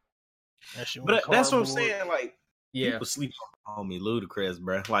that one. But that's what I'm saying. Like, yeah, people sleep on homie Ludacris,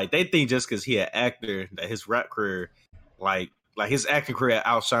 bro. Like, they think just because he an actor that his rap career, like his acting career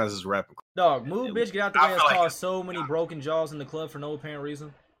outshines his rapping career. Dog, Move Bitch Get Out the Way has caused so many broken jaws in the club for no apparent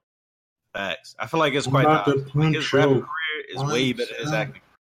reason. Facts. I feel like it's quite Like his rapping career is way better than his acting.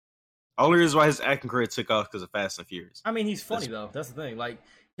 Only reason why his acting career took off because of Fast and Furious. I mean, he's funny though. That's the thing. Like,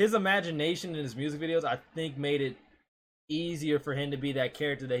 his imagination in his music videos, I think, made it easier for him to be that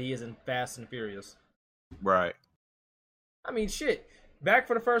character that he is in Fast and Furious. Right. I mean, shit. Back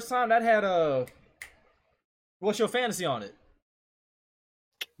for the first time, that had What's Your Fantasy on it?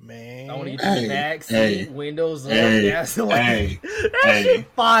 Man, I want to get you the back seat, windows up, gasoline. That shit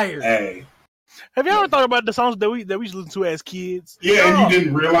fire. Hey. Have you ever thought about the songs that we used to listen to as kids? Yeah, and you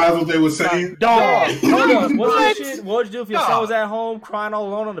didn't realize what they were saying? Dog. Hold on. What's that shit? What would you do if your son was at home crying all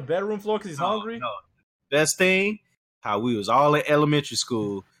alone on the bedroom floor because he's hungry? No. Best thing, how we was all in elementary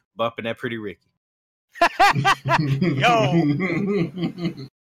school bumping that Pretty Ricky. Yo.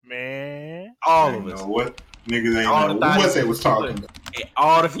 Man. All of us. Know what? Niggas ain't All know the what they was talking about. And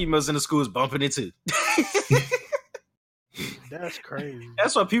all the females in the school was bumping it too. That's crazy.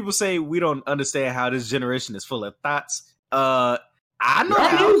 That's why people say we don't understand how this generation is full of thoughts. I know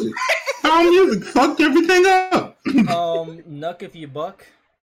how. Our music fucked everything up. Nuck if you buck.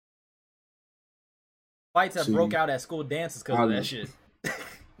 Fights have broke out at school dances because of that shit.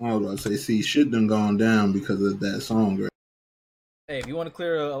 I was about to say, shit done gone down because of that song, right? Hey, if you want to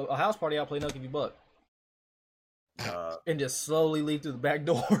clear a house party, I'll play Nuck if you buck. And just slowly leave through the back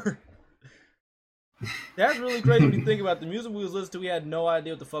door. That's really crazy when you think about it. The music we was listening to. We had no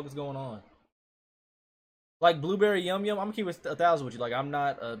idea what the fuck was going on. Like Blueberry Yum Yum, I'm gonna keep it 1,000 with you. Like, I'm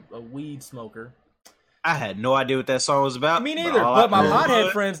not a weed smoker. I had no idea what that song was about. Me neither. But my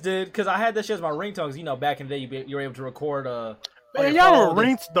pothead friends did, because I had that shit as my ringtone. Because, you know, back in the day, you were able to record. Man, y'all were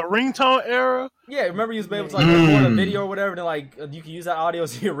the ringtone era. Yeah, remember you was able to like record a video or whatever, then like you can use that audio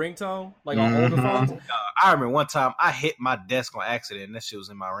as your ringtone, like on older phones. I remember one time I hit my desk on accident, and that shit was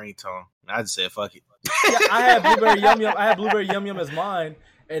in my ringtone. I just said, "Fuck it." Yeah, I had Blueberry Yum Yum. I had Blueberry Yum Yum as mine,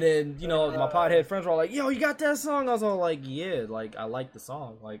 and then my pothead friends were all like, "Yo, you got that song?" I was all like, "Yeah, like I like the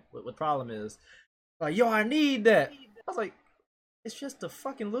song. Like, what the problem is? Like, yo, I need that." I was like, "It's just a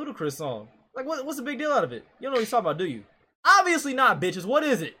fucking Ludacris song. Like, what's the big deal out of it? You don't know what he's talking about, do you?" Obviously not, bitches. What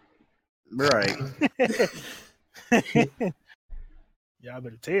is it? Right. Y'all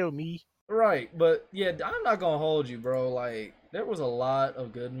better tell me. Right, but yeah, I'm not gonna hold you, bro. Like, there was a lot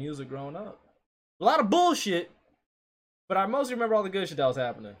of good music growing up. A lot of bullshit, but I mostly remember all the good shit that was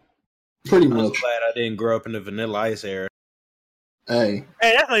happening. Pretty I'm much. glad I didn't grow up in the Vanilla Ice era. Hey,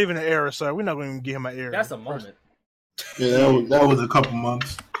 that's not even an era, sir. We're not going to even give him an era. That's a moment. Yeah, that was a couple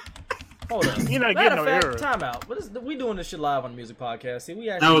months. Hold on. You're not Matter getting of no fact, era. time out. We doing this shit live on the music podcast. See,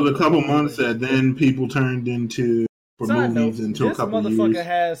 That was a couple months that then people turned into Side movies note, into a this couple motherfucker years.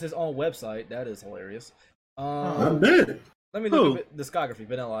 has his own website. That is hilarious. I bet. Let me look at discography,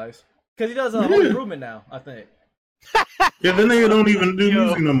 Vanilla Ice. Because he does Home Improvement now, I think. Yeah, the nigga don't even do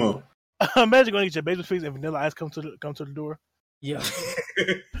music no more. Imagine going to get your basement fixed and Vanilla Ice come to the door. Yeah.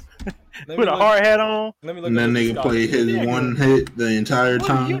 Put a hard hat on. Let me look And that nigga played his one hit the entire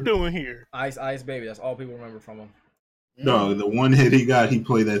time. What are you doing here? Ice Baby. That's all people remember from him. No, the one hit he got, he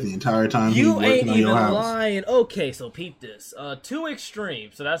played that the entire time. You he ain't on even your house. lying. Okay, so peep this. Too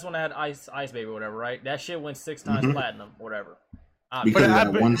Extreme. So that's when I had Ice Baby or whatever, right? That shit went 6 times platinum or whatever. Because of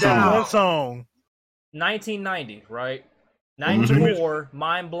that one song. One song. 1990, right? 94,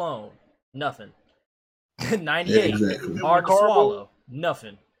 Mind Blown. Nothing. 98, Yeah, exactly. Hard to Swallow.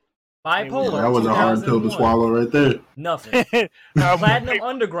 Nothing. Bipolar. That was a hard pill to 2001. swallow right there. Nothing. Platinum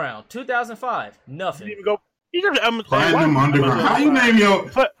Underground. 2005. Nothing. Platinum Underground. How you name your...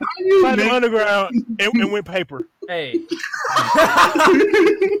 Platinum Underground and went paper. Hey.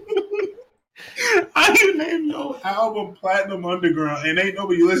 How you name your album Platinum Underground and ain't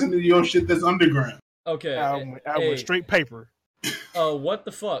nobody listening to your shit that's underground? Okay. I went straight paper. What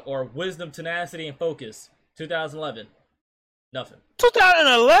the fuck? Or Wisdom, Tenacity, and Focus. 2011. Nothing.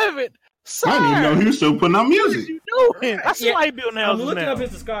 2011. I didn't even know he was still putting out What music. you doing? I see why he building I'm houses looking now. up his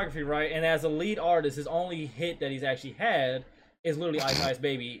discography, right? And as a lead artist, his only hit that he's actually had is literally Ice Ice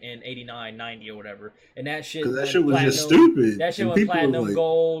Baby in 89, 90 or whatever. And that shit Because that went shit was platinum. just stupid. That shit And went people was platinum, like-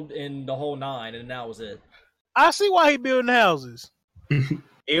 gold, and the whole 9, and that was it. I see why he building houses.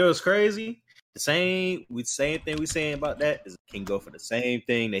 It was crazy. The same thing we saying about that is can go for the same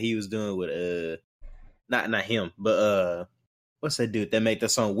thing that he was doing with not him, but what's that dude that made the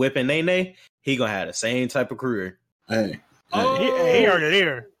song Whippin' Nene? He gonna have the same type of career. Hey. Oh. He already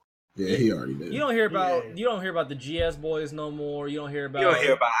there. Yeah, he already did. You don't hear about the GS Boys no more. You don't hear about You don't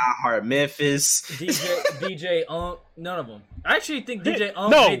hear about I Heart Memphis. DJ Unk. None of them. I actually think DJ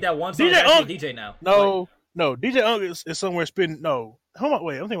Unk No, made that one song. DJ He's actually Unk- a DJ now. No, DJ Unk is somewhere spinning. No, hold on,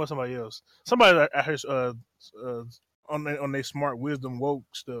 wait. I'm thinking about somebody else. Somebody that I heard on their smart wisdom woke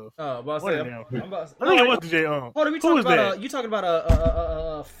stuff. Oh, about to One say, of them. I'm about to, I think it was DJ Unk. Hold on, we Who talking is about that? you talking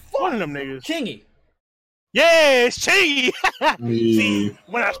about One of them niggas. Chingy. Yeah, it's Chingy. Yeah. See,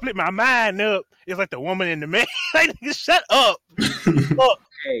 when I split my mind up, it's like the woman and the man. Like, nigga, shut up.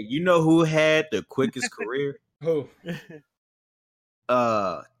 Hey, you know who had the quickest career? Who?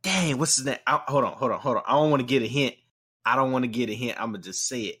 Dang, what's his name? Hold on. I don't want to get a hint. I'm gonna just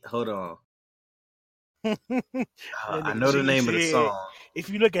say it. Hold on. I know the name of the song. If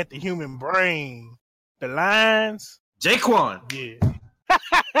you look at the human brain, the lines, Jaquan. yeah.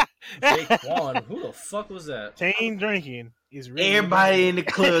 Jaquan. Who the fuck was that? Chain drinking is really Everybody in the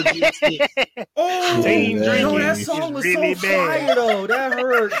club gets it. Oh, Chain yeah. drinking no, that is song was really so bad. fire though. That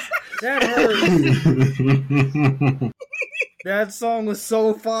hurt. That song was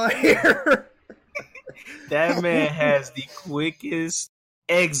so fire. That man has the quickest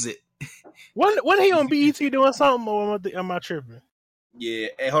exit. Wasn't he on BET doing something, or am I tripping? Yeah.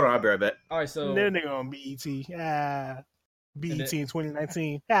 Hey, hold on. I'll be right back. All right, so That nigga on BET. BET in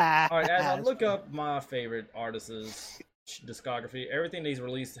 2019. all right, as I look up my favorite artists' discography, everything that he's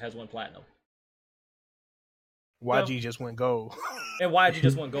released has went platinum. YG just went gold. And YG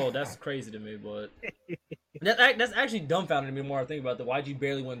just went gold. That's crazy to me, but that's actually dumbfounding to me more I think about it. YG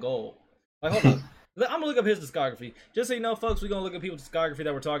barely went gold. Like, hold on. I'm gonna look up his discography. Just so you know, folks, we're gonna look at people's discography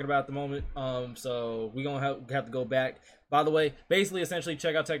that we're talking about at the moment. So we're gonna have to go back. By the way, basically, essentially,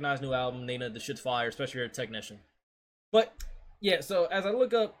 check out Tech Nine's new album, Nina. The shit's fire, especially if you're a technician. But yeah, so as I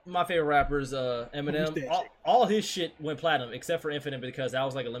look up my favorite rappers, Eminem, all his shit went platinum except for Infinite because that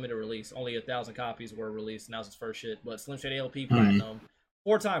was like a limited release. Only 1,000 copies were released, and that was his first shit. But Slim Shady LP platinum,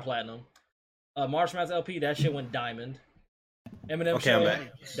 4-time platinum. Marshall Mathers LP, that shit went diamond. Eminem Okay, I'm Show,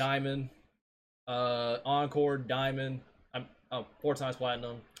 back. diamond. Encore, diamond. 4 times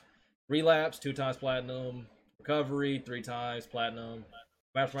platinum. Relapse, 2 times platinum. Recovery, 3 times platinum.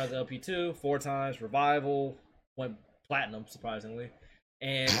 Marshall Mathers LP 2, 4 times. Revival went platinum, surprisingly.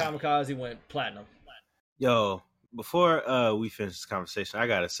 And Kamikaze went platinum. Yo, before we finish this conversation, I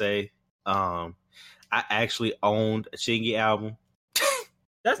gotta say, I actually owned a Chingy album.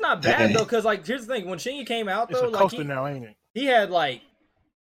 That's not bad though, because like here's the thing: when Shingy came out It's though, a like coaster now, ain't it? he had like,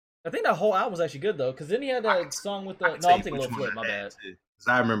 I think that whole album was actually good though, because then he had that song with the. I can No, tell I'm you thinking which Lil one Flip. My I had, bad. too, 'cause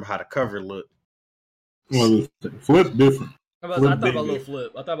I remember how the cover looked. Well, Flip different. I thought Flip about big Lil different.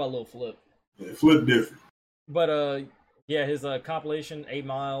 Flip. I thought about Lil Flip. Yeah, Flip different. But yeah, his compilation 8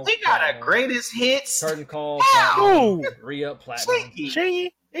 Mile. We got a greatest hits. Curtain Call. Ow! Platinum, Re-Up Platinum. Chingy.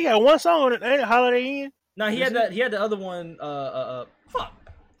 Chingy, he got one song on it, ain't it? Holiday Inn. No, he had that. He had the other one. Fuck.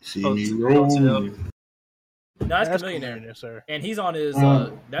 See Hotel. me rolling. No, that's Chameleonaire. Chameleonaire, sir. And he's on his.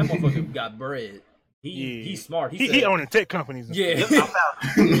 That motherfucker got bread. Yeah. He's smart. He said, owning tech companies. And Yeah. Yep, I found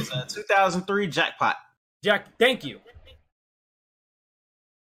it. It's a 2003 jackpot. Jack, thank you.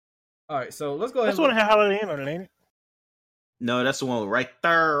 All right, so let's go ahead. That's the one that had Holiday Inn on it, ain't it? No, that's the one right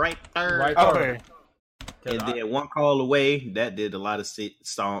there. Right there. Okay. And then One Call Away, that did a lot of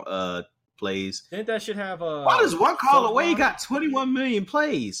song plays. Didn't that shit have Why does One Call Soulja Away Boy on got 21 million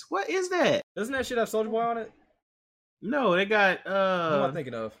plays? What is that? it? Doesn't that shit have Soulja Boy on it? No, they got What am I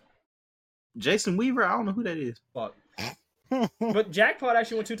thinking of? Jason Weaver. I don't know who that is. Fuck. But Jackpot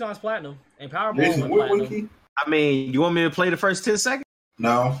actually went 2 times platinum, and Powerball Jason went Whitwicky? platinum. I mean, you want me to play the first 10 seconds?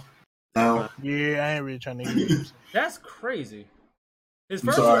 No. Yeah, I ain't really trying to get it. That's crazy. His I'm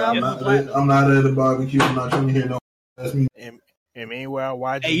first sorry. album went platinum. I'm not at the barbecue. I'm not trying to hear no. That's me. And meanwhile,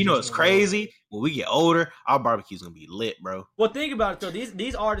 YG. Hey, you know it's just- crazy? When we get older, our barbecue's gonna be lit, bro. Well, think about it though.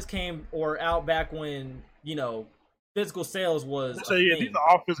 These artists came or out back when physical sales was. So a yeah, thing. these are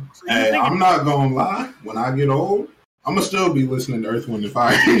all physical. So you Hey, think I'm not gonna lie. When I get old, I'm gonna still be listening to Earth, Wind, and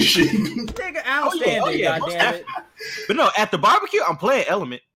Fire and shit. Nigga, outstanding. Oh, yeah, Goddamn it, But no, at the barbecue, I'm playing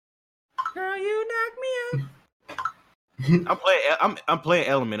Element. girl, you knock me out. I'm playing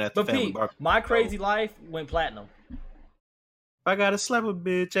Element at the But family Pete, barbecue. My Crazy Life went platinum. If I gotta slap a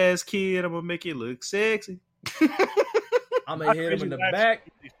bitch ass kid, I'm gonna make it look sexy. I'm gonna hit him in the back.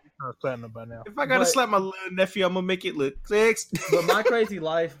 Platinum by now. If I gotta slap my little nephew, I'm gonna make it look sexy. But My Crazy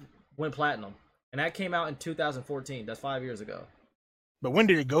Life went platinum, and that came out in 2014. That's 5 years ago. But when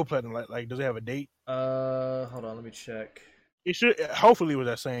did it go platinum? Like, does it have a date? Hold on, let me check. It should. Hopefully, it was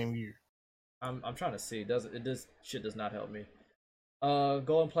that same year. I'm trying to see. This shit does not help me. Gold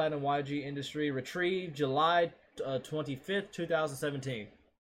and Platinum YG Industry retrieved July 25th, 2017.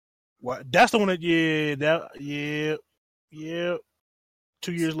 What? That's the one that yeah.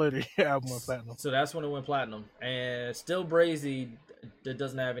 2 years later, album went platinum. So that's when it went platinum, and Still Brazy that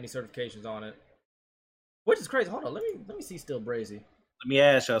doesn't have any certifications on it, which is crazy. Hold on, let me see Still Brazy. Let me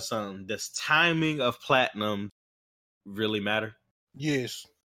ask y'all something. Does timing of platinum really matter? Yes.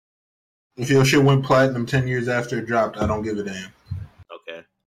 If your shit went platinum 10 years after it dropped, I don't give a damn. Okay.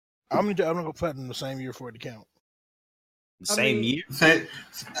 I'm gonna go platinum the same year for it to count. Same year? It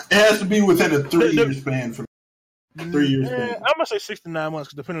has to be within a 3-year span for 3 years. I'm gonna say 6 to 9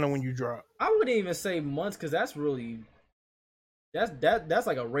 months, depending on when you drop. I wouldn't even say months because that's really that's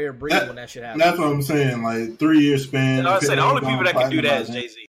like a rare breed when that shit happens. That's what I'm saying. Like 3-year span. I say the only people that can do that is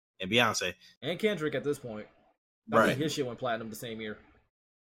Jay-Z and Beyonce and Kendrick at this point. I Right. think his shit went platinum the same year.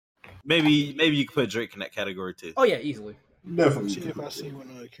 Maybe you could put Drake in that category too. Oh yeah, easily. Definitely. See if I see when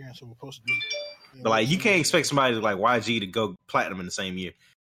Karen Silver posted this. But like you can't expect somebody like YG to go platinum in the same year.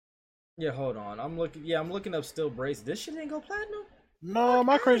 Yeah, hold on. I'm looking up Still Brazy. This shit didn't go platinum? No,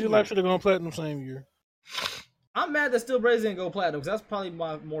 My Crazy Life should have gone platinum same year. I'm mad that Still Brazy didn't go platinum because that's probably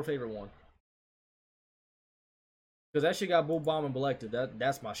my more favorite one. Because that shit got Boo Bomb and Collective.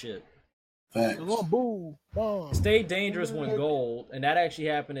 That's my shit. Facts. Boo Bomb. Stay Dangerous went gold, and that actually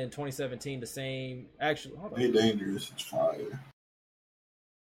happened in 2017. The same, actually. Hold on. Stay Dangerous. It's fire.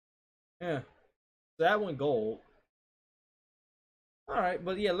 Yeah, so that went gold. All right,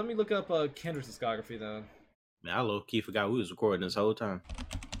 but yeah, let me look up Kendrick's discography then. Man, I low key forgot we was recording this whole time.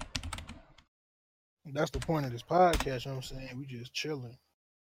 That's the point of this podcast. You know what I'm saying, we just chilling.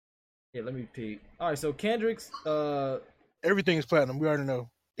 Yeah, let me peek. All right, so Kendrick's Everything is platinum. We already know.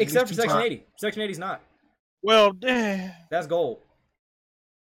 except for At least 2 Section times. 80. Section 80's not. Well, damn. That's gold.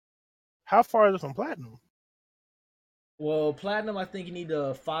 How far is it from platinum? Well, platinum, I think you need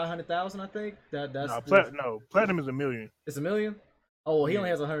 500,000. I think that's No, platinum is $1 million. It's $1 million. Oh, well, he Yeah. only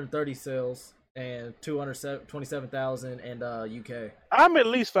has 130 sales and 227,000 and UK. I'm at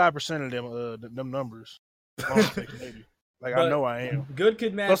least 5% of them numbers. On Section 80. Like But I know I am. Good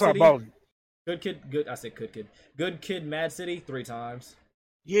Kid, Mad Plus our City. balling. I said Good Kid. Good Kid, Mad City 3 times.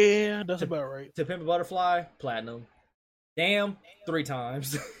 Yeah, that's about right. To Pimp a Butterfly, platinum. Damn, 3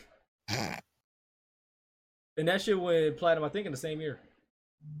 times. And that shit went platinum, I think, in the same year.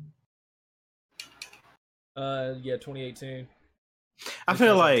 Yeah, 2018. I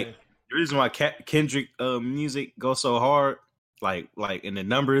feel like the reason why Kendrick music goes so hard, like in the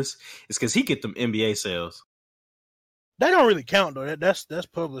numbers, is because he get them NBA sales. They don't really count though. That's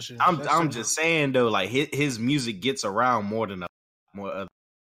publishing. I'm just saying though, like his music gets around more than more other.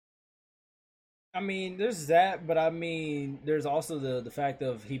 I mean, there's that, but I mean, there's also the fact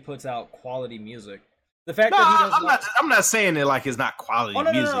of he puts out quality music. The fact that he does I'm not saying that like it's not quality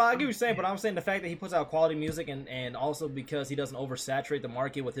music. No, I get what you're saying, but I'm saying the fact that he puts out quality music and also because he doesn't oversaturate the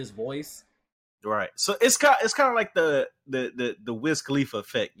market with his voice. Right. So it's kind of like the Wiz Khalifa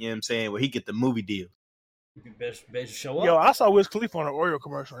effect, you know what I'm saying, where he get the movie deal. You better show up. Yo, I saw Wiz Khalifa on an Oreo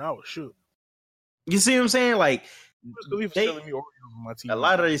commercial and I was shook. You see what I'm saying? Like Wiz Khalifa selling me Oreos on my TV. a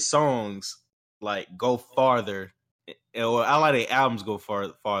lot of these songs like go farther, or a lot of the albums go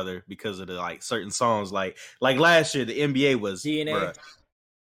farther because of the like certain songs. Like last year, the NBA was DNA. Bruh,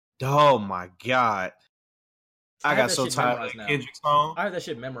 oh my god, I got so tired of the Kendrick song. I have that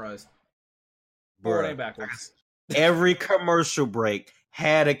shit memorized. Forward and backwards. Every commercial break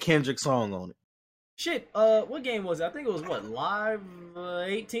had a Kendrick song on it. Shit, what game was it? I think it was Live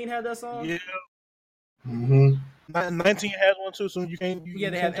 18 had that song? Yeah. Mm-hmm. 19 has one too, so you can't. Yeah,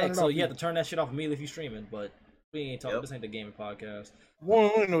 they have X, so you have to turn that shit off immediately if you're streaming, but we ain't talking. Yep. This ain't the gaming podcast. We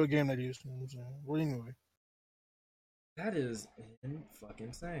don't know what game that is. You know what I'm saying? Well, anyway. That is fucking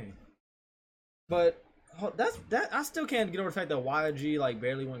insane. But that I still can't get over the fact that YG like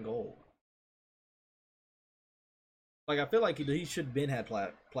barely went gold. Like I feel like he should have been had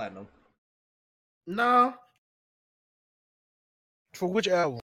platinum. No, For which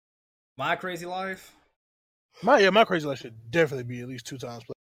album? My Crazy Life. My Crazy Life should definitely be at least 2 times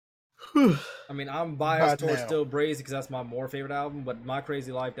platinum. I mean, I'm biased Not towards now. Still Brazy because that's my more favorite album. But My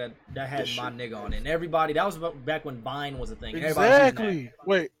Crazy Life that had my nigga on it, and everybody that was back when Vine was a thing. Everybody was using that. Exactly.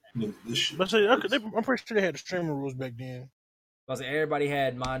 Wait, This shit. but say, I'm pretty sure they had the streaming rules back then. I was like, everybody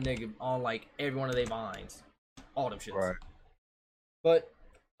had my nigga on like every one of their vines, all them shits. Right. But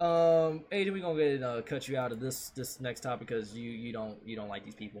AJ, we gonna get cut you out of this next topic because you don't like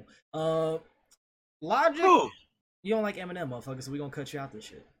these people. Logic, Who? you don't like Eminem, motherfucker. So we gonna cut you out this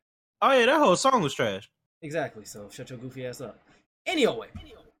shit. Oh yeah, that whole song was trash. Exactly. So shut your goofy ass up. Anyway,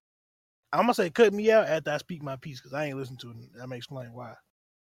 I'm gonna say cut me out after I speak my piece because I ain't listened to it. I'm gonna explain why.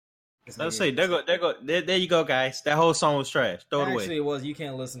 Let's say there you go, guys. That whole song was trash. Throw it actually, away. it was. You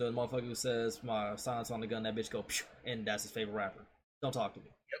can't listen to a motherfucker who says my silence on the gun. That bitch go, phew, and that's his favorite rapper. Don't talk to me.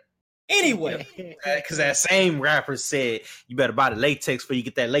 Anyway, Because that same rapper said you better buy the latex before you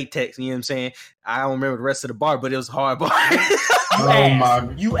get that latex. You know what I'm saying? I don't remember the rest of the bar, but it was a hard bar.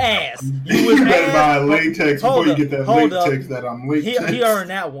 you ass. You better buy latex before you get that hold latex up. that I'm latex. He earned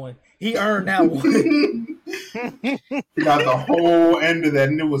that one. He earned that one. He got the whole end of that,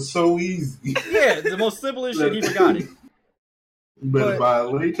 and it was so easy. Yeah, the most simplest shit. He forgot it. You better But- buy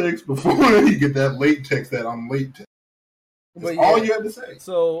latex before you get that latex that I'm latex. But That's yeah. all you had to say.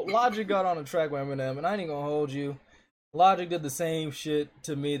 So Logic got on a track with Eminem, and I ain't gonna hold you. Logic did the same shit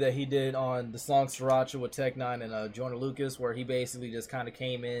to me that he did on the song Sriracha with Tech Nine and Joyner Lucas, where he basically just kind of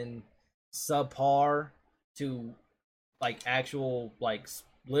came subpar to like actual like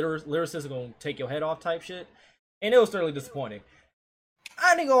lyricists are gonna take your head off type shit, and it was thoroughly disappointing.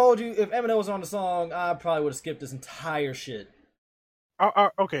 I ain't gonna hold you. If Eminem was on the song, I probably would have skipped this entire shit.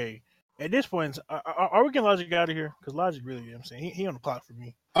 Okay, at this point, are we getting Logic out of here? Because Logic really, you know what I'm saying, he on the clock for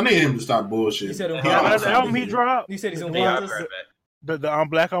me. I need him to stop bullshit. You said it was- Yeah, the album he dropped, You said he's gonna Yeah, I'll play be right this? back. the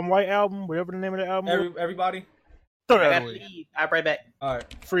Black on White album, whatever the name of the album was, Everybody. throw I that gotta away. leave. I'll be right back. All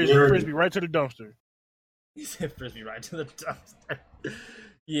right. Frisbee right to the dumpster. He said frisbee right to the dumpster.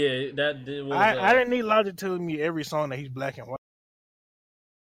 Yeah, that was. I didn't need Logic telling me every song that he's black and white.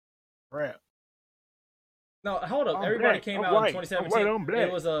 Rap. No, hold up. I'm Everybody black, came I'm out white, in I'm 2017. white, I'm black.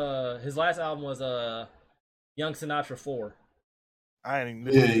 It was his last album was Young Sinatra 4. I ain't even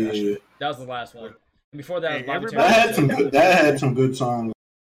Yeah, listening to that yeah, yeah. shit. That was the last one. And before that was Hey, Bobby everybody- That Terry. had some good. That had some good songs.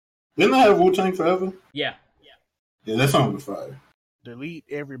 Didn't they have Wu Tang Forever? Yeah. Yeah, that song was fire. Delete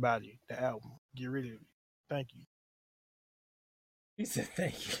everybody. The album. Get rid of it. Thank you. He said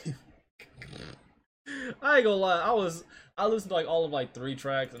thank you. I ain't gonna lie. I listened to like all of like 3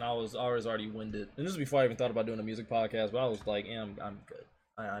 tracks and I was already winded. And this is before I even thought about doing a music podcast. But I was like, yeah, I'm good.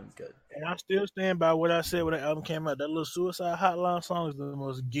 I'm good. And I still stand by what I said when the album came out. That little Suicide Hotline song is the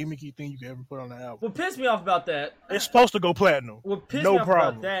most gimmicky thing you can ever put on the album. What pissed me off about that? It's supposed to go platinum. What pissed No me off about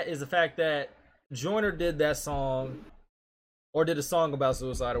problem. that is the fact that Joyner did that song, or did a song about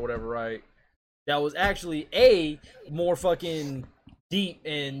suicide or whatever, right? That was actually more fucking deep,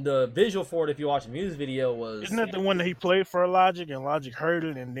 and the visual for it, if you watch the music video, was. Isn't that the one that he played for Logic and Logic heard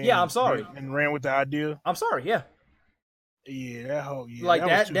it and then Yeah, I'm sorry. and ran with the idea? I'm sorry, yeah. Yeah, that whole Like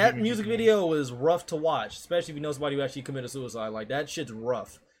was too that gimmicky music for me. video was rough to watch, especially if you know somebody who actually committed suicide. Like that shit's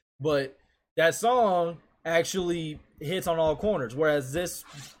rough. But that song actually hits on all corners. Whereas this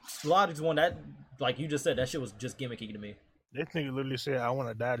Logic's one, that, like you just said, that shit was just gimmicky to me. This nigga literally said, "I want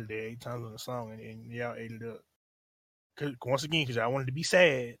to die today" 8 times on the song, and y'all ate it up. Once again, because I wanted to be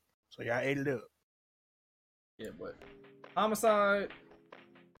sad, so y'all ate it up. Yeah, but Homicide,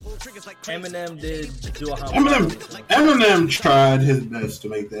 Eminem did do a homicide. Eminem tried his best to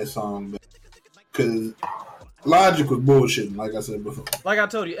make that song better. Because Logic was bullshitting, like I said before. Like I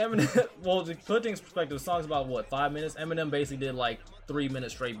told you, Eminem. Well, to put things in perspective, the song's about what, 5 minutes. Eminem basically did like 3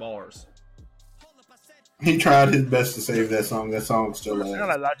 minutes straight bars. He tried his best to save that song. That song still Sound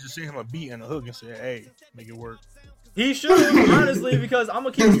lasts. like I just sent him a beat and a hook and said, "Hey, make it work." He should, honestly, because I'm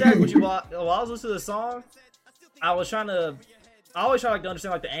gonna keep stack with you. While I was listening to the song, I always try like to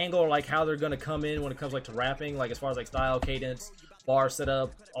understand like the angle or like how they're gonna come in when it comes like to rapping, like as far as like style, cadence, bar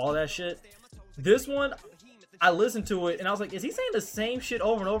setup, all that shit. This one, I listened to it and I was like, is he saying the same shit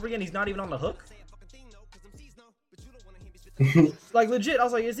over and over again? He's not even on the hook. Like legit, I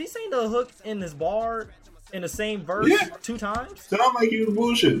was like, is he saying the hook in this bar in the same verse Yeah. 2 times? Sound like he was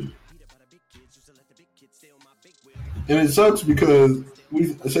bullshitting. And it sucks because we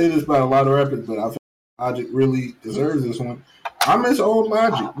say this about a lot of rappers, but I feel Logic really deserves this one. I miss old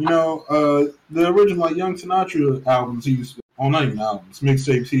Logic. You know, the original like Young Sinatra albums he used to, not even albums,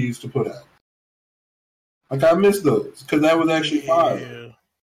 mixtapes he used to put out. Like I miss those because that was actually fire. Yeah.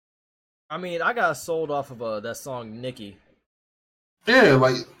 I mean, I got sold off of that song Nikki. Yeah,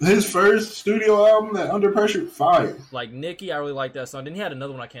 like his first studio album, that Under Pressure, fire. Like Nicki, I really like that song. Then he had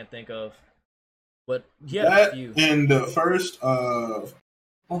another one I can't think of, but he had That a few. and the first,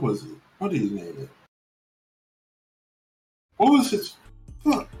 what was it? What did he name it? What was his?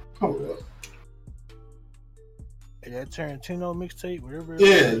 Fuck. Hold up. That Tarantino mixtape, whatever.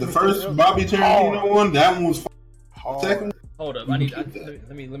 Yeah, the first Bobby Tarantino one. That one was hard. second. Hold up, let me look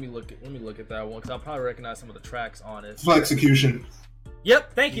at that one because I'll probably recognize some of the tracks on it. Flexecution.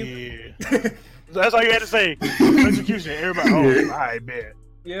 Yep, thank you. Yeah. That's all you had to say. Execution. Everybody. Oh, I bet.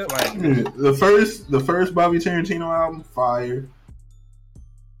 Yep. Like, The first Bobby Tarantino album, fire.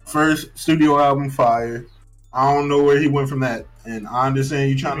 First studio album, fire. I don't know where he went from that, and I understand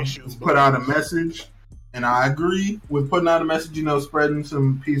you trying to put out a message, and I agree with putting out a message. You know, spreading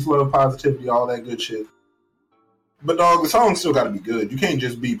some peace, love, positivity, all that good shit. But dog, the song still got to be good. You can't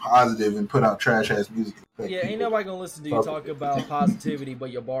just be positive and put out trash ass music. Yeah, ain't nobody gonna listen to you talk about positivity,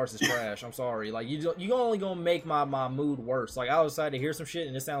 but your bars is trash. I'm sorry. Like you only gonna make my mood worse. Like I was excited to hear some shit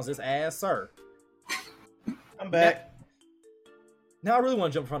and it sounds this ass, sir. I'm back. Now I really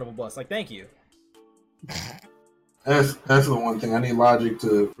want to jump in front of a bus. Like, thank you. That's the one thing I need Logic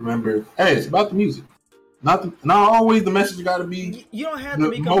to remember. Hey, it's about the music, not always the message. Got to be. You don't have to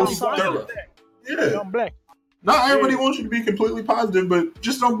be completely positive. Yeah, I'm black. not everybody wants you to be completely positive, but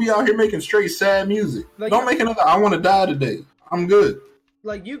just don't be out here making straight sad music. Like, don't make another "I want to die today." I'm good.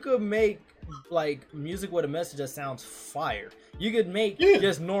 Like you could make like music with a message that sounds fire. You could make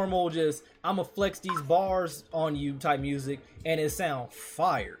just normal, just I'ma flex these bars on you type music, and it sound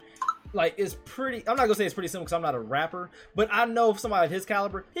fire. Like it's pretty. I'm not gonna say it's pretty simple because I'm not a rapper, but I know if somebody of his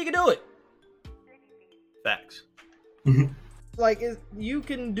caliber, he can do it. Facts. Like you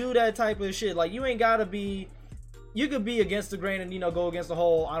can do that type of shit. Like you ain't gotta be. You could be against the grain and go against the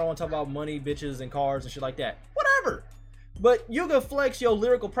whole. I don't want to talk about money, bitches, and cars and shit like that. Whatever. But you can flex your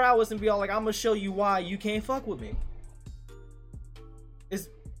lyrical prowess and be all like, I'm gonna show you why you can't fuck with me.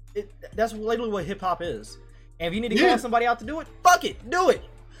 That's literally what hip hop is. And if you need to call somebody out to do it, fuck it, do it.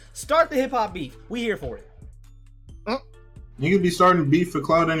 Start the hip hop beef. We here for it. You could be starting beef for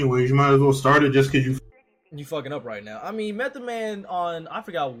clout anyways. You might as well start it just because you fucking up right now. I mean, Method Man on I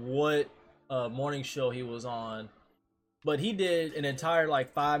forgot what morning show he was on, but he did an entire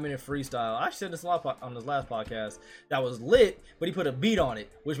 5-minute freestyle. I said this on his last podcast that was lit, but he put a beat on it,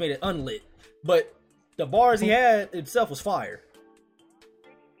 which made it unlit. But the bars he had itself was fire.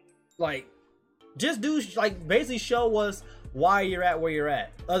 Like, just do basically show us why you're at where you're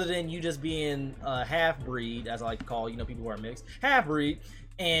at, other than you just being a half breed, as I like to call people who are mixed, half breed,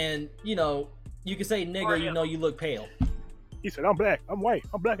 and you can say nigga, you look pale. He said, I'm black, I'm white,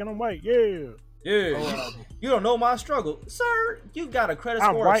 I'm black and I'm white, yeah. Yeah, you don't know my struggle, sir. You got a credit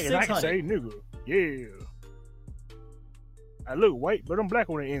I'm score white of 600. and I can say nigga, yeah. I look white, but I'm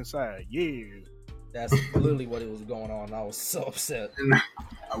black on the inside, yeah. That's literally what it was going on. I was so upset. And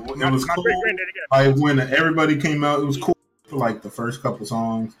it was cool. Like when everybody came out, it was cool for the first couple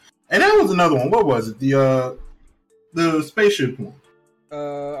songs. And that was another one. What was it? The spaceship one.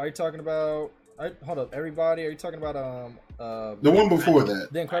 Are you talking about? Hold up, everybody. Are you talking about the one before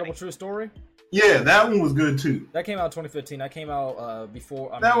that? The Incredible True Story. Yeah, that one was good too. That came out in 2015. That came out before.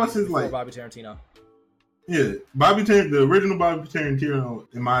 Was his Bobby Tarantino. Yeah, the original Bobby Tarantino,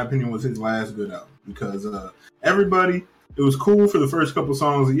 in my opinion, was his last good album because everybody. It was cool for the first couple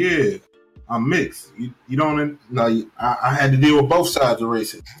songs. Yeah, I'm mixed. You don't like. I had to deal with both sides of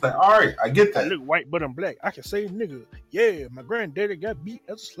racism. It's like, all right, I get that. I look white, but I'm black. I can say nigga. Yeah, my granddaddy got beat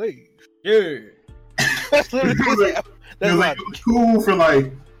as a slave. Yeah, that's literally it was cool for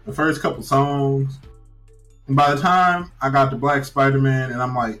the first couple songs. And by the time I got to Black Spider-Man, and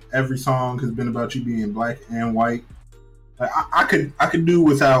I'm like, every song has been about you being black and white. I could do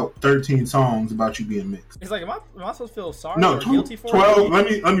without 13 songs about you being mixed. It's like, am I supposed to feel sorry or guilty for 12.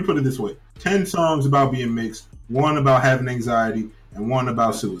 Let me put it this way: 10 songs about being mixed, one about having anxiety, and one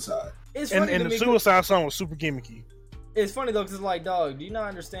about suicide. It's funny and the suicide song was super gimmicky. It's funny though, because it's like, dog, do you not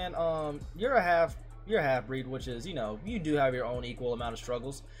understand? You're a half breed, which is you do have your own equal amount of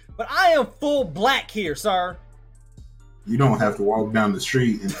struggles, but I am full black here, sir. You don't have to walk down the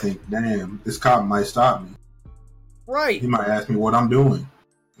street and think, damn, this cop might stop me. Right. He might ask me what I'm doing.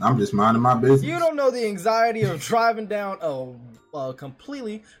 I'm just minding my business. You don't know the anxiety of driving down a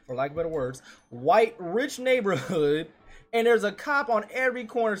completely, for lack of better words, white, rich neighborhood, and there's a cop on every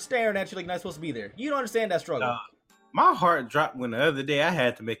corner staring at you like you're not supposed to be there. You don't understand that struggle. My heart dropped when the other day I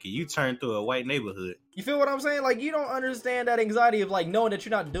had to make a U-turn through a white neighborhood. You feel what I'm saying? Like, you don't understand that anxiety of knowing that you're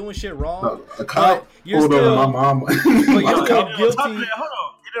not doing shit wrong. A cop pulled over my mama. But you're still guilty. Hold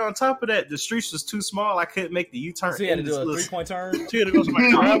on. then on top of that, the streets was too small. I couldn't make the U-turn. So you had to do a 3-point turn. So you had to go to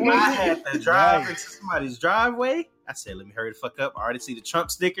somebody's driveway. I had to drive into somebody's driveway. I said, let me hurry the fuck up. I already see the Trump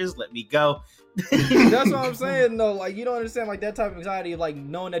stickers. Let me go. That's what I'm saying, though. Like, you don't understand, like, that type of anxiety, like,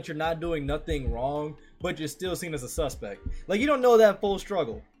 knowing that you're not doing nothing wrong, but you're still seen as a suspect. Like, you don't know that full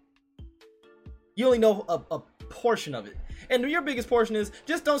struggle. You only know a portion of it. And your biggest portion is,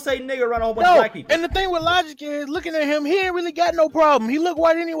 just don't say nigga around a whole bunch of black people. And the thing with Logic is, looking at him, he ain't really got no problem. He look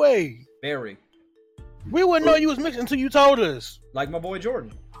white anyway. Very. We wouldn't know you was mixed until you told us. Like my boy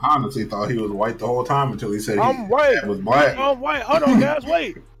Jordan. I honestly thought he was white the whole time until he said I'm white. was black. I'm white. Hold on, guys.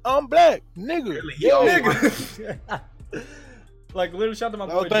 Wait. I'm black. Nigga. Really? Yo, Nigga. Like, literally, shout out to my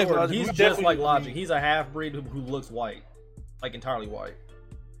boy thanks, Jordan. Logic. He's We just like definitely- Logic. He's a half-breed who looks white. Like, entirely white.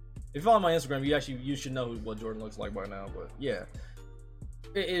 If you follow my Instagram, you should know what Jordan looks like by now, but yeah.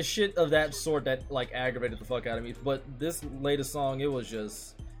 It is shit of that sort that, like, aggravated the fuck out of me. But this latest song, it was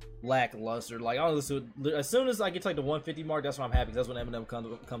just lackluster. Like, I don't listen to it. As soon as I get to, like, the 150 mark, that's when I'm happy. That's when Eminem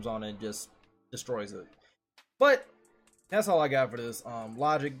comes on and just destroys it. But that's all I got for this.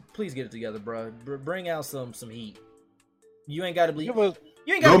 Logic, please get it together, bro. Bring out some heat. You ain't gotta be. give us-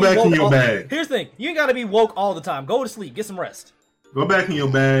 You ain't gotta Go be back woke in your all- bag. Here's the thing: you ain't gotta be woke all the time. Go to sleep, get some rest. Go back in your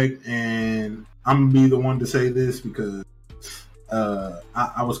bag, and I'm gonna be the one to say this because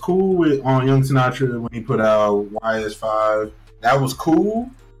I was cool with on Young Sinatra when he put out YS5. That was cool,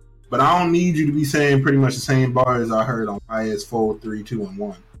 but I don't need you to be saying pretty much the same bars I heard on YS4, 3, 2, and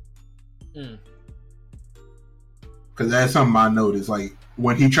 1. Because that's something I noticed. Like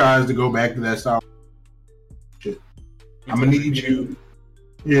when he tries to go back to that style, shit, I'm gonna need you.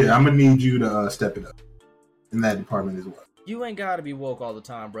 Yeah, I'm gonna need you to step it up in that department as well. You ain't gotta be woke all the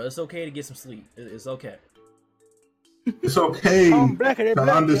time, bro. It's okay to get some sleep. It's okay. It's okay I'm blacker than to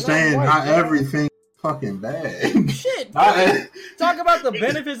black, understand and I'm not white, bro. everything fucking bad. Shit, bro. Not- Talk about the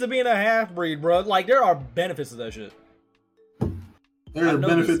benefits of being a half breed, bro. Like there are benefits to that shit. There I are know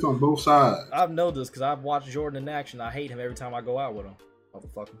benefits this. on both sides. I've known this because I've watched Jordan in action. I hate him every time I go out with him.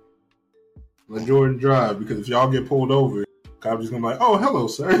 Motherfucker. Let Jordan drive because if y'all get pulled over, I'm just gonna be like, "Oh, hello,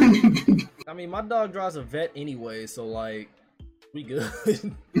 sir." I mean, my dog drives a vet anyway, so like, we good.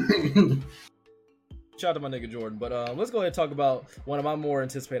 Shout out to my nigga Jordan. But let's go ahead and talk about one of my more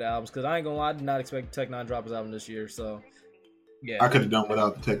anticipated albums because I ain't gonna lie, I did not expect Tech 9 drop his album this year. So yeah, I could have done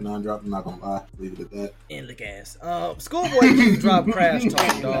without the Tech 9 drop. I'm not gonna lie. Leave it at that. in the gas. Schoolboy just dropped Crash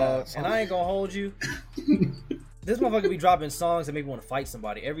Talk, dog, and I ain't gonna hold you. This motherfucker be dropping songs that make me want to fight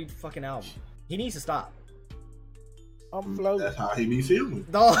somebody every fucking album. He needs to stop. I'm floating. That's how he be feeling.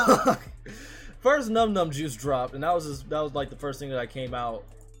 Dog. First Num Num Juice dropped, and that was like the first thing that came out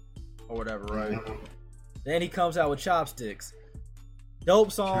or whatever, right? Then he comes out with Chopsticks.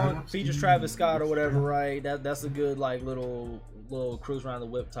 Dope song, features Travis Scott or whatever, right? That's a good like little cruise around the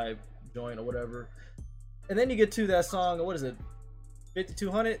whip type joint or whatever. And then you get to that song, what is it?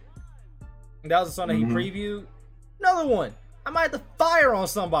 5200? That was the song that he previewed. Another one. I might have to fire on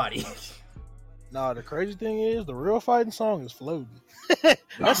somebody. Nah, the crazy thing is, the real fighting song is floating.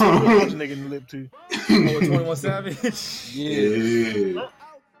 That's a real much nigga in the lip too. Oh, 21 Savage. Yeah.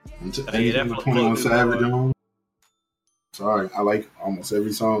 Anything with 21 Savage on. Sorry, I like almost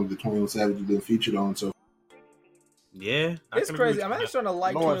every song that 21 Savage has been featured on. So Yeah, I It's can agree crazy. with I'm you. actually starting to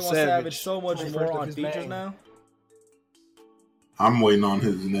like Lord 21 Savage Savage. so much 21st more of on his features name. now. I'm waiting on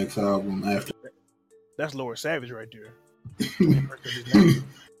his next album after That's Lord Savage right there.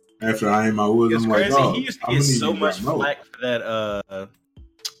 after I Ain't My Woods. It's I'm like, crazy. oh, He used to I'm get gonna need so you to much drop more. flack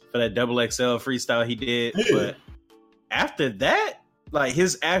for that double XL freestyle he did, Yeah. but after that, like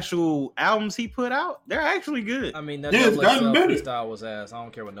his actual albums he put out, they're actually good. I mean, that Yeah, it's Double gotten XL better. freestyle was ass. I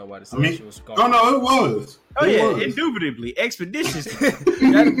don't care what nobody says. I mean, She was Oh no, it was. Oh It yeah, was. indubitably, expeditious.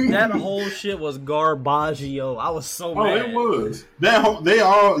 that whole shit was garbaggio. I was so Oh, mad. it was. That whole, they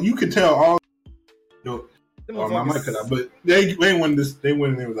all you could tell all. Them Oh, my motherfuckers- mic cut out, but they went this. They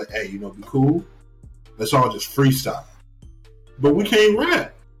went and they was like, "Hey, be cool. Let's all just freestyle." But we can't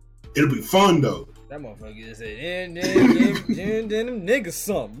rap. It'll be fun though. That motherfucker just said, and then them niggas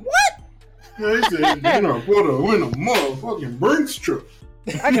something. What? They said, put her in a motherfucking Brinks truck.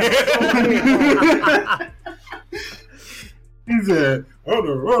 I got He said,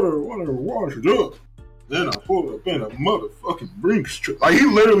 "Wanna wash it up." Then I pulled up in a motherfucking Brinks truck. Like he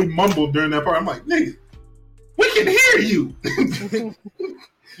literally mumbled during that part. I'm like, "Nigga, we can hear you."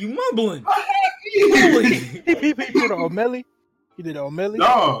 You mumbling. Yeah. he put on O'Malley. He did O'Malley.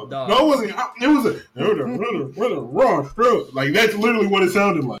 Dog. Dog. No, it wasn't. It was a raw truck. Like that's literally what it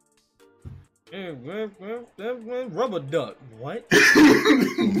sounded like. Rubber duck. What?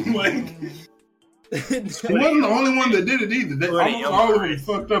 Like He wasn't the only one that did it either. Almost all of them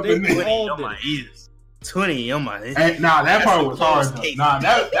fucked up in there. 20 on my ears. 20 on my ears. Nah, that part was hard. Nah,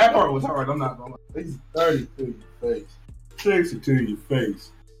 that part was hard. I'm not gonna lie. It's 30 to your face, 60 to your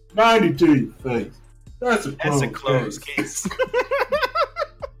face, 90 to your face. That's a closed case.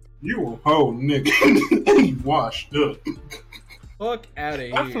 You a whole nigga and you washed up. Fuck out of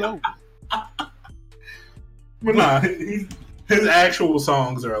here. But nah, his actual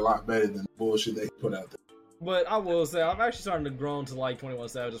songs are a lot better than the bullshit they put out there. But I will say, I'm actually starting to grow to like 21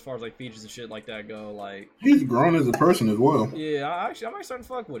 Savage as far as like features and shit like that go. Like, he's grown as a person as well. Yeah, I might start to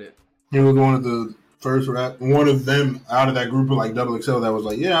fuck with it. He was one of the first one of them out of that group of like Double XL that was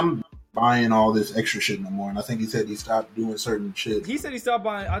like, yeah, I'm buying all this extra shit no more. And I think he said he stopped doing certain shit. He said he stopped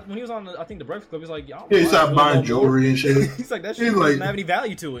buying when he was on I think the Breakfast Club. He was like, yeah, he stopped buying jewelry and shit. He's like, that shit doesn't have any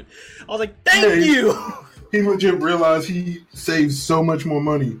value to it. I was like, thank you. He legit realized he saves so much more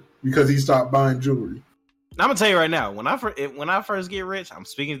money because he stopped buying jewelry. I'm gonna tell you right now, when I first get rich, I'm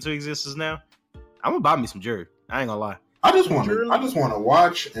speaking to existence now. I'm gonna buy me some jewelry. I ain't gonna lie. I just want a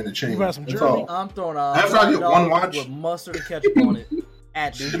watch and a chain. Some jewelry? I'm throwing out after I get one watch with mustard and ketchup on it.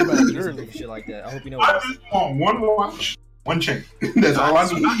 At you about shit like that. I hope you know. I just want one watch, one chain. That's all I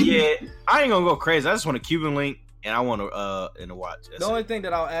need. Yeah, I ain't gonna go crazy. I just want a Cuban link and I want a watch. That's the only thing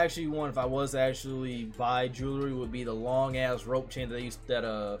that I'll actually want if I was to actually buy jewelry would be the long ass rope chain that LL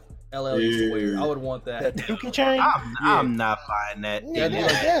used to wear. I would want that. That Dookie chain? I'm not buying that.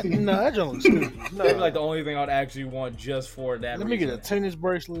 No, that don't look stupid. That'd be like the only thing I'd actually want just for that. Let me get a tennis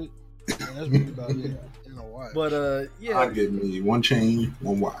bracelet. And that's really about it. But yeah, I'll get me one chain,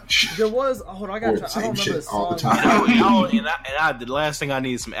 one watch. There was I don't remember the song. All the time. The last thing I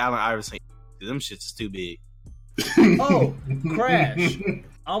need is some Allen Iverson. Them shits is too big. Oh, Crash!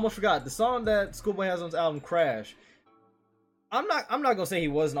 I almost forgot the song that Schoolboy has on his album, Crash. I'm not gonna say he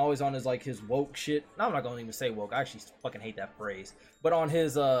wasn't always on his woke shit. No, I'm not gonna even say woke. I actually fucking hate that phrase. But on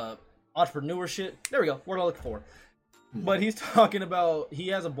his entrepreneur shit, there we go. Word I'm looking for. But he's talking about, he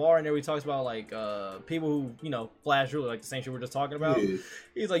has a bar in there where he talks about people who, flash jewelry, like the same shit we were just talking about. Yeah.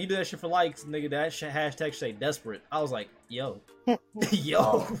 He's like, you do that shit for likes, nigga, that hashtag should say desperate. I was like, yo. Fire.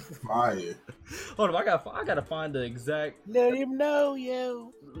 Hold on, I gotta find the exact. Let him know,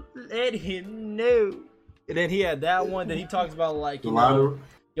 yo. Let him know. And then he had that one that he talks about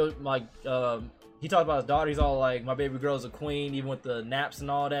he talked about his daughter. He's all like, my baby girl's a queen, even with the naps and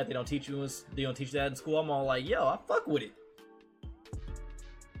all that. They don't teach that in school. I'm all like, yo, I fuck with it.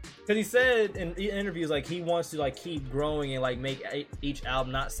 Because he said in interviews, like, he wants to keep growing and make each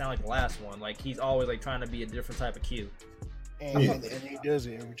album not sound like the last one. Like, he's always trying to be a different type of Q. And he does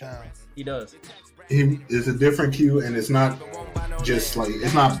it every time. He does. It's a different Q, and it's not just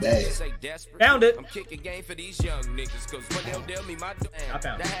it's not bad. Found it. I'm kicking game for these young niggas, cause what they'll tell me my I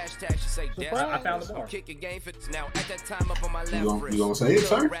found it. The hashtag should say I found the bar. I'm kicking game for now at that time up on my left wrist. You gonna say it,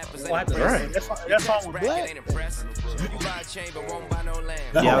 sir? That song was black. You buy a chain but won't buy no land.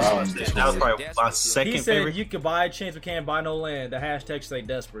 That was probably my second favorite. He said you can buy chains but can't buy no land. The hashtag should say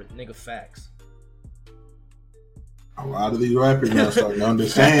desperate. Nigga, facts. A lot of these rappers now starting to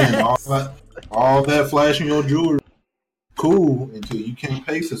understand all that flashing your jewelry cool until you can't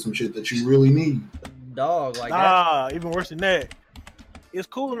pay for some shit that you really need. Dog, that. Even worse than that. It's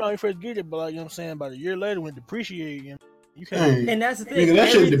cool when you first get it, but you know what I'm saying, about a year later when it depreciates, you can't. And that's the thing. Nigga,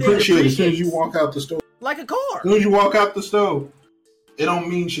 that shit depreciates as soon as you walk out the store. Like a car. As soon as you walk out the store, it don't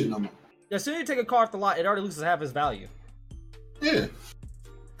mean shit no more. As soon as you take a car off the lot, it already loses half its value. Yeah.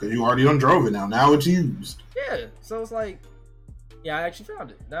 Because you already drove it now. Now it's used. Yeah. So it's like, yeah, I actually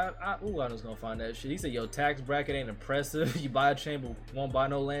found it. I was going to find that shit. He said, yo, tax bracket ain't impressive. You buy a chain but won't buy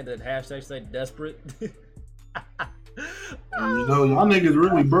no land. That hashtag say desperate. Y'all niggas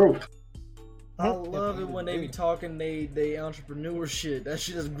really broke. I love it when they be talking they entrepreneur shit. That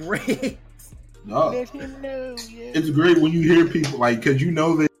shit is great. No. Let him know, yeah. It's great when you hear people because you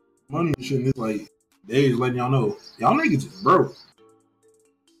know they money and shit. And it's they just letting y'all know y'all niggas is broke.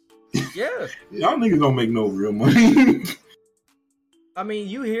 Yeah. Y'all niggas don't make no real money. I mean,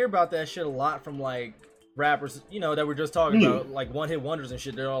 you hear about that shit a lot from rappers, that we're just talking about, one hit wonders and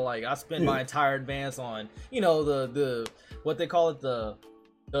shit. They're all like, I spent my entire advance on, the what they call it, the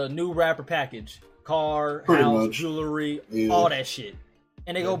new rapper package, car, pretty house, much. jewelry, all that shit,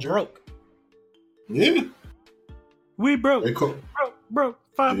 and they go broke. Yeah, we broke. Broke.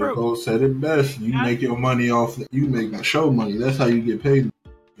 Fine, broke. Cole said it best. You make your money off. You make show money. That's how you get paid.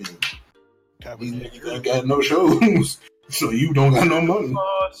 These niggas ain't got no shows. So you don't got no money.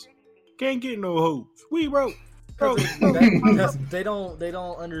 Can't get no hoes. We broke. They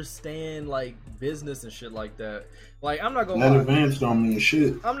don't understand business and shit like that. Like, I'm not gonna That lie. advance don't mean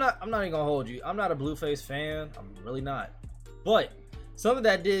shit. I'm not even gonna hold you. I'm not a Blueface fan. I'm really not. But something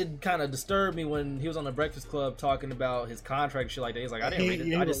that did kind of disturb me when he was on the Breakfast Club talking about his contract and shit like that. He's like, I didn't read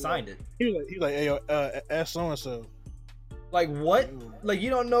it. I just signed it. He was like, hey, ask so and so. Like, what? Like, you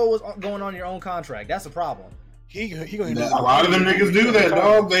don't know what's going on in your own contract. That's a problem. He gonna A lot of them niggas do that,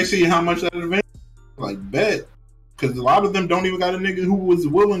 dog. They see how much that advance, like, bet. Because a lot of them don't even got a nigga who was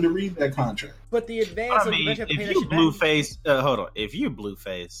willing to read that contract. But the advance, I mean, you have to pay if that you shit back. Blueface, hold on. If you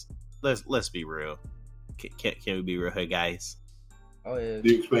Blueface, let's be real. Can we be real here, guys? Oh yeah, Do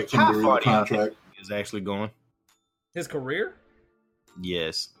you expect him How to read far the do y'all contract? think is actually going? his career.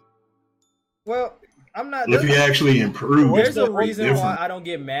 Yes. Well, I'm not. If he actually improved, There's a it's reason different. why I don't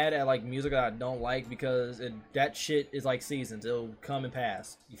get mad at like music that I don't like because that shit is like seasons. It'll come and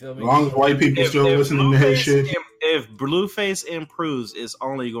pass. You feel me? As long as white people still listening to his shit. If Blueface improves, it's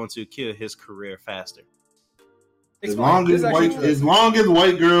only going to kill his career faster. As Explain. long This as is actually white, interesting. as long as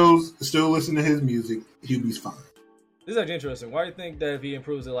white girls still listen to his music, he'll be fine. This is actually interesting. Why do you think that if he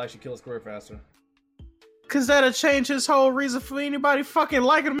improves, it'll actually kill his career faster? Because that'll change his whole reason for anybody fucking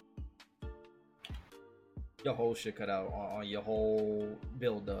liking him. Your whole shit cut out on your whole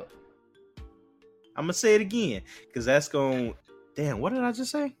build up. I'm going to say it again. Because that's going... Damn, what did I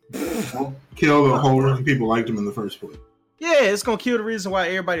just say? Kill the whole reason people liked him in the first place. Yeah, it's going to kill the reason why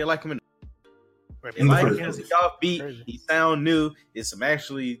everybody like him. In the Like first his place. offbeat, Crazy. he sound new. It's some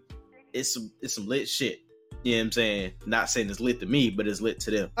lit shit. You know what I'm saying? Not saying it's lit to me, but it's lit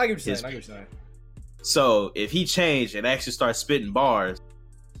to them. I get what you're His- saying. I get what you're saying. So if he changed and actually starts spitting bars,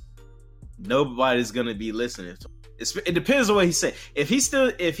 nobody's gonna be listening to him. It depends on what he said. If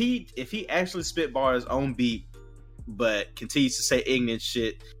he actually spit bars on beat, but continues to say ignorant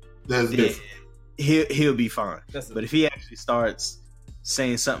shit, That's then different. he'll be fine. That's But if he actually starts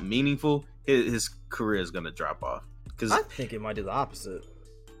saying something meaningful, his career is gonna drop off. Because I think it might do the opposite.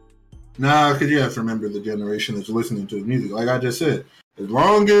 Nah, because you have to remember the generation that's listening to his music. Like I just said, as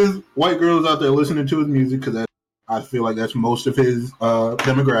long as white girls out there listening to his music, because I feel like that's most of his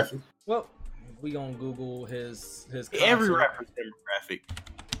demographic. Well, we gonna Google his every concert. rapper's demographic.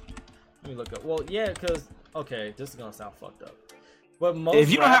 Let me look up. Well, yeah, because okay, this is gonna sound fucked up. But most If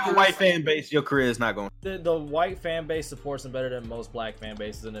you don't have a rappers- white fan base, your career is not going. the white fan base supports them better than most black fan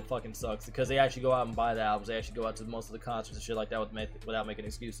bases, and it fucking sucks because they actually go out and buy the albums. They actually go out to most of the concerts and shit like that without making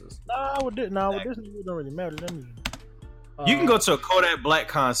excuses. with this, it don't really matter. That means You can go to a Kodak Black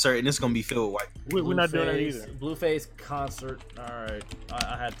concert and it's gonna be filled with white. we're not doing that Blueface- either. Blueface concert. All right,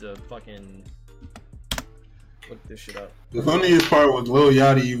 I had to fucking look this shit up. The funniest part was Lil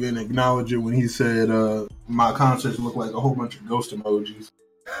Yachty even acknowledging when he said, "My concerts look like a whole bunch of ghost emojis."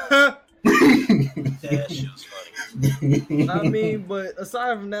 That shit was funny. I mean, but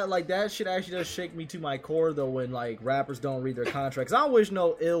aside from that, like that shit actually does shake me to my core though. When like rappers don't read their contracts, I don't wish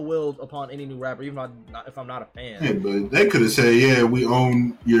no ill will upon any new rapper, even if I'm not a fan. Yeah, but they could have said, "Yeah, we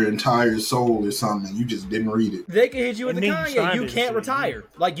own your entire soul" or something. You just didn't read it, They can hit you with And the then you Kanye. signed You it, can't so retire.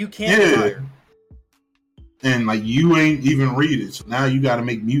 Like you can't Yeah. retire. and like you ain't even read it. So now you got to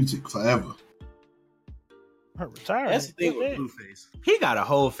make music forever. Retired. That's the thing with Blueface. He got a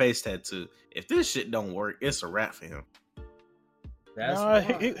whole face tattoo. If this shit don't work, it's a wrap for him. That's Nah,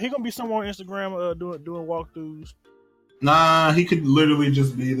 fine. he gonna be somewhere on Instagram doing walkthroughs. Nah, he could literally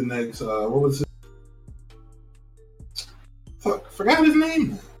just be the next. What was it? Fuck, forgot his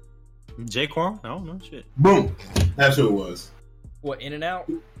name. Jaquan? I don't know shit. Boom, that's who it was. What, In and Out?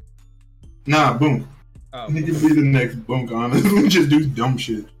 Nah, boom. Oh, He could be the next Boom, honestly. Just do dumb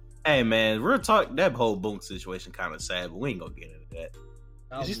shit. Hey man, real talk. That whole Boonk situation kind of sad, but we ain't gonna get into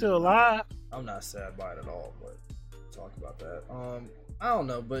that. Is he still alive? I'm not sad by it at all, but we'll talk about that. I don't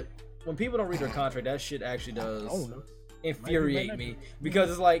know, but when people don't read their contract, that shit actually does I don't know. infuriate me because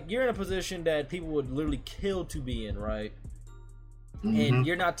it's like you're in a position that people would literally kill to be in, right? And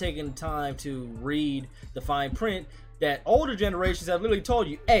you're not taking time to read the fine print that older generations have literally told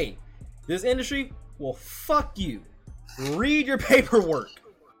you, hey, this industry will fuck you. Read your paperwork.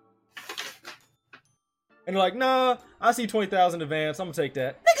 And they're like, nah, I see 20,000 advance. I'm gonna take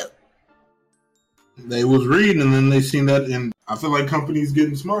that. Nigga. They was reading, and then they seen that, and I feel like companies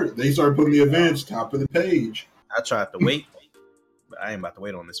getting smart. They started putting the advance top of the page. I tried to wait, but I ain't about to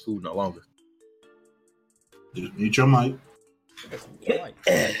wait on this food no longer. Just mute your mic.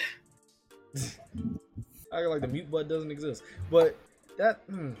 I feel like the mute button doesn't exist. But that,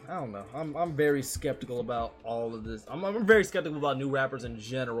 I don't know. I'm very skeptical about all of this. I'm very skeptical about new rappers in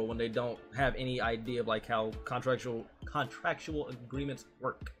general when they don't have any idea of like how contractual agreements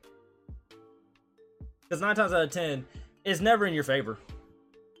work. Because 9 times out of 10, it's never in your favor.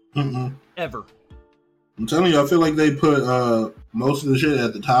 Mm-mm. ever. I'm telling you, I feel like they put most of the shit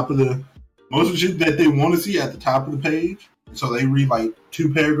at the top of most of the shit that they want to see at the top of the page. So they read like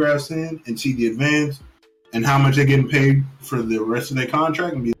 2 paragraphs in and see the advance and how much they're getting paid for the rest of their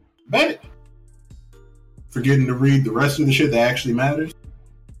contract and be bet. Forgetting to read the rest of the shit that actually matters.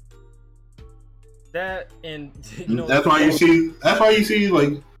 That and That's why you see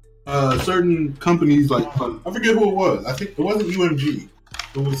like certain companies like I forget who it was. I think it wasn't UMG.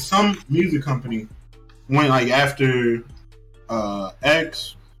 It was some music company went like after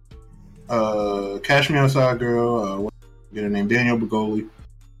X, Cash Me Outside Girl, get her name Daniel Bergoli.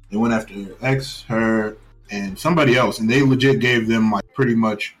 They went after X, her, and somebody else, and they legit gave them like pretty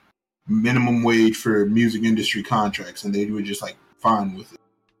much minimum wage for music industry contracts, and they were just like fine with it.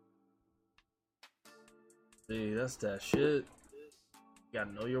 See, that's that shit. You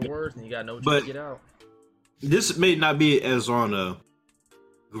gotta know your worth, and you gotta know what you But- can get out. This may not be as on a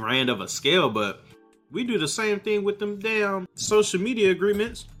grand of a scale, but we do the same thing with them damn social media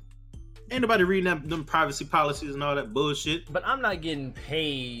agreements. Ain't nobody reading them privacy policies and all that bullshit. But I'm not getting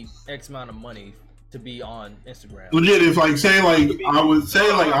paid X amount of money to be on Instagram. Legit, if like I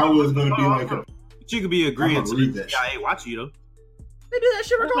was gonna be like a But you could be agreeing I'm to gonna read the that CIA watch you though. They do that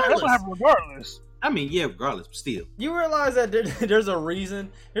shit That's what regardless. happened regardless. I mean, yeah, regardless, but still. You realize that there's a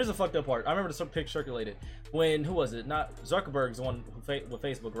reason. Here's the fucked up part. I remember the pic circulated when who was it? Not Zuckerberg's the one with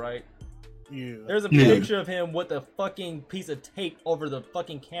Facebook, right? Yeah. There's a Yeah. picture of him with a fucking piece of tape over the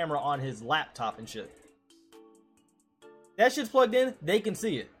fucking camera on his laptop and shit. That shit's plugged in. They can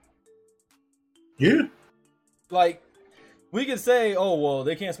see it. yeah. Like, we can say, "Oh well,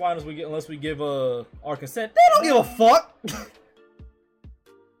 they can't spy us unless we give our consent." They don't give a fuck.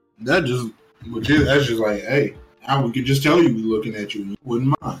 That just legit. That's just like, hey, now we could just tell you we looking at you. You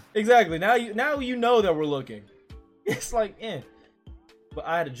wouldn't mind. Exactly. Now you know that we're looking. It's like, But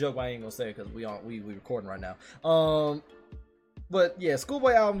I had a joke, but I ain't gonna say it because we recording right now. But yeah,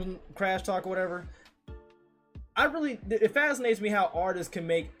 Schoolboy album, Crash Talk, or whatever. It fascinates me how artists can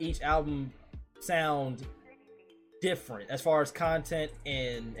make each album sound different as far as content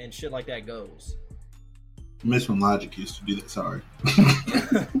and shit like that goes. Miss when Logic used to do that. Sorry.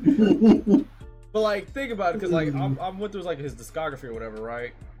 But like, think about it, because like I went through like his discography or whatever,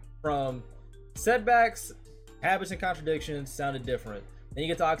 right? From Setbacks, Habits and Contradictions sounded different. Then you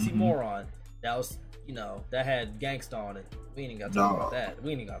get to Oxymoron. That was, that had Gangsta on it. We ain't gotta talk about that.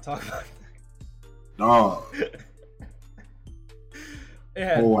 We ain't gotta talk about it. Dog. It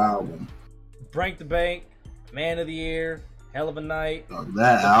had Whole album. Break the Bank, Man of the Year, Hell of a Night, Dog,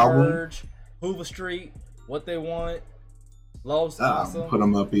 that The album. Purge, Hoover Street, What They Want, Love's That album Awesome. put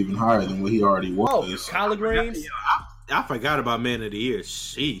him up even higher than what he already Oh, was. Collard Greens. I forgot about Man of the Year.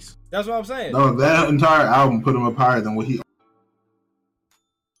 Jeez. That's what I'm saying. No, that entire album put him up higher than what he.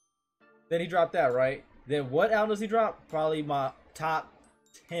 Then he dropped that, right? Then what album does he drop? Probably my top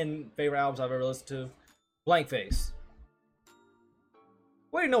 10 favorite albums I've ever listened to. Blank Face.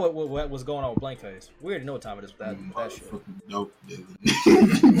 We already know what was going on with Blank Face. We already know what time it is with that shit. Dope.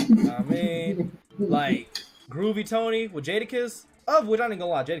 I mean, like, Groovy Tony with Jadakiss, of which I ain't gonna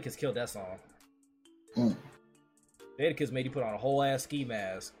lie, Jadakiss killed that song. Mm. Jadakiss made you put on a whole ass ski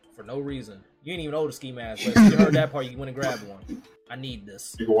mask for no reason. You didn't even know the ski mask, but if you heard that part, you went and grabbed one. I need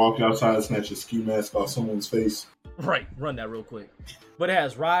this. You can walk outside, snatch a ski mask off someone's face. Right, run that real quick. But it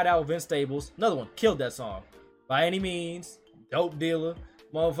has Ride Out with Vince Staples. Another one, killed that song. By Any Means, Dope Dealer,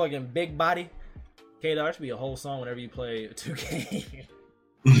 motherfucking Big Body. K-Dog, should be a whole song whenever you play 2K.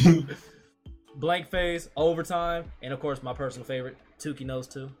 Blank Face, Overtime, and of course my personal favorite, Tukey Knows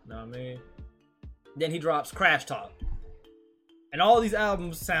Too. Know what I mean? Then he drops Crash Talk. And all these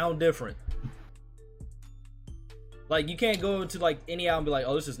albums sound different. Like, you can't go into like any album and be like,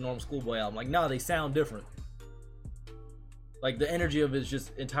 oh, this is a normal Schoolboy album. Like, no, they sound different. Like, the energy of it is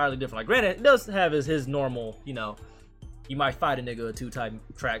just entirely different. Like, granted, it does have his normal, you might fight a nigga with 2 type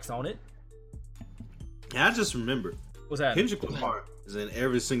tracks on it. And I just remember What's that? Kendrick Lamar is in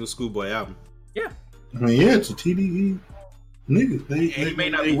every single Schoolboy album. Yeah. I mean, yeah, it's a TDE nigga. And he may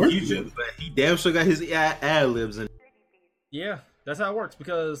not be work future, together. but he damn sure got his ad libs in. Yeah. That's how it works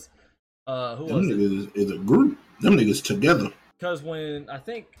because, who Them was it? niggas is a group. Them niggas together. Because when,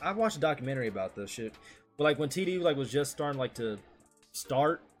 I watched a documentary about this shit. But, like, when TD, like, was just starting, like, to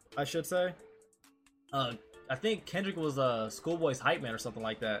start, I should say. I think Kendrick was Schoolboy's hype man or something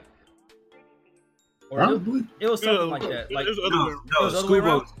like that. Or Probably. it was something like that. Like, There's other No, way- it was the other way Schoolboy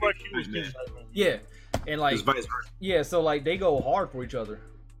around? was like he was Kendrick. yeah. And, like, it's vice versa. yeah, so, like, they go hard for each other.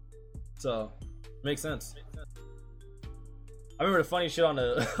 So, makes sense. I remember the funny shit on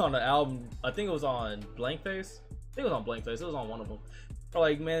the album. I think it was on Blank Face. I think it was on Blank Face. It was on one of them.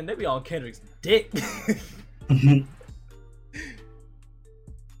 Like, man, they be on Kendrick's dick.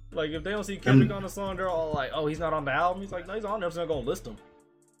 Like, if they don't see Kendrick on the song, they're all like, "Oh, he's not on the album." He's like, "No, he's on there. I'm just gonna list him."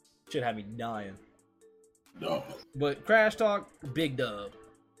 Shit had me dying. No. But Crash Talk, big dub.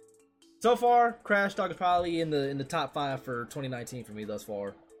 So far, Crash Talk is probably in the top 5 for 2019 for me thus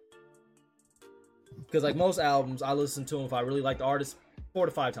far. Because like most albums, I listen to them if I really like the artist 4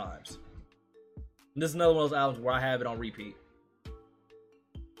 to 5 times. And this is another one of those albums where I have it on repeat.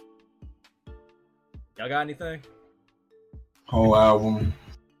 Y'all got anything? Whole album,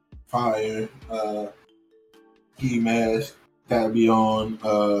 fire. Key Mask, gotta be on.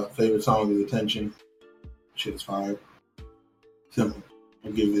 Favorite song is Attention. Shit's fire. Simple.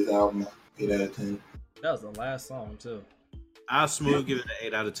 I'll give this album 8 out of 10. That was the last song too. I'll smooth give it an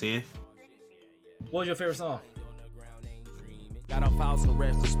 8 out of 10. What was your favorite song? Got off house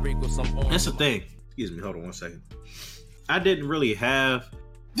arrest to sprinkle some orange. That's the thing. Excuse me, hold on one second. I didn't really have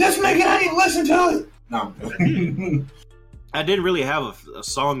Just nigga, I ain't listen to it. No. I didn't really have a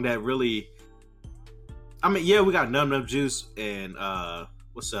song that really. I mean, yeah, we got Num Num Juice and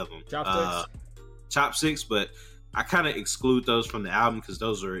what's the other one? Chopsticks? Chopsticks, but I kind of exclude those from the album because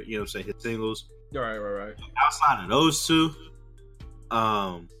those are, you know what I'm saying, hit singles. Right. Outside of those two,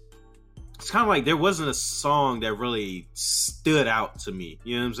 it's kind of like there wasn't a song that really stood out to me.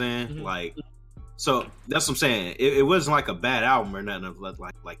 You know what I'm saying? Mm-hmm. Like, so that's what I'm saying. It wasn't like a bad album or nothing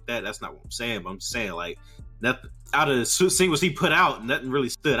like that. That's not what I'm saying. But I'm just saying, like, nothing out of the singles he put out, nothing really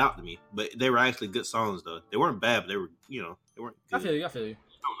stood out to me. But they were actually good songs, though. They weren't bad, but they were, you know, they weren't good. I feel you. I don't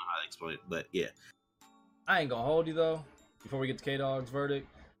know how to explain it, but yeah. I ain't gonna hold you though. Before we get to K-Dog's verdict,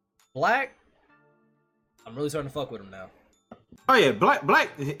 Black, I'm really starting to fuck with him now. Oh yeah,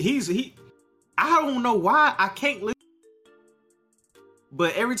 Black. He. I don't know why I can't listen,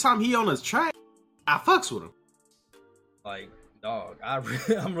 but every time he on his track, I fucks with him. Like, dog, I'm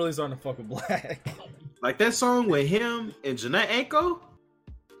really starting to fuck with Black. Like that song with him and Janae Aiko,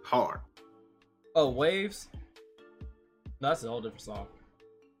 hard. Oh, Waves? No, that's a whole different song.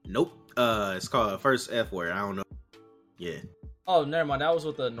 Nope. It's called First F Word. I don't know. Yeah. Oh, never mind. That was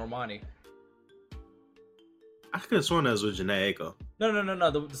with the Normani. I could have sworn that was with Janae Aiko. No.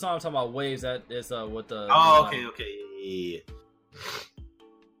 The song I'm talking about, Waves, that is with the. Oh, Normani. okay. Yeah.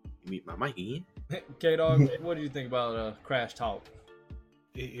 You mute my mic again. K-Dog, what do you think about Crash Talk?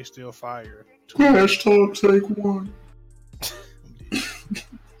 It's still fire. Crash Talk, take one.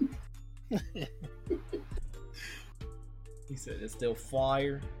 He said it's still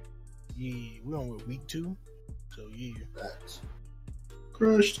fire. Yeah, we on with week 2, so yeah.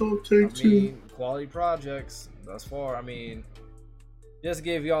 Crash Talk, take two. Quality projects thus far. I mean, just to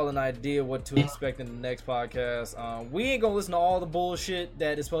give y'all an idea what to expect in the next podcast. We ain't gonna listen to all the bullshit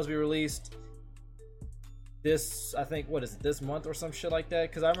that is supposed to be released this, I think, what is it, this month or some shit like that?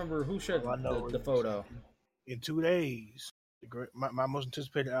 Because I remember who shared the photo. In 2 days, my most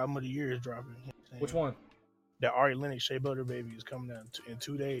anticipated album of the year is dropping. You know what I'm saying? Which one? That Ari Lennox Shea Butter Baby is coming out in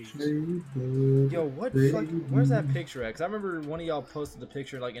 2 days. Yo, what fuck? Where's that picture at? Because I remember one of y'all posted the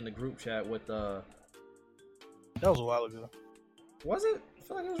picture like in the group chat with That was a while ago. Was it? I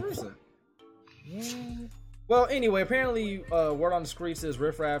feel like it was recent. Yeah. Well, anyway, apparently, word on the street says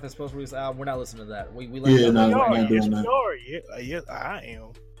Riff Raff is supposed to release an album. We're not listening to that. We let Yeah, that no, go. we're not doing that. Yes, I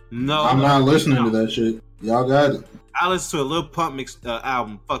am. No, I'm not listening to that shit. Y'all got it. I listen to a Lil Pump mix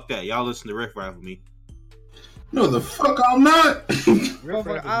album. Fuck that. Y'all listen to Riff Raff with me. No, the fuck I'm not.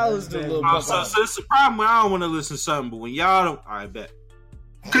 Motherfucker, I listen to a little bit. So it's the problem when I don't want to listen to something, but when y'all don't, I bet.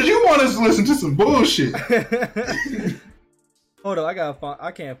 Cause you want us to listen to some bullshit. Hold on,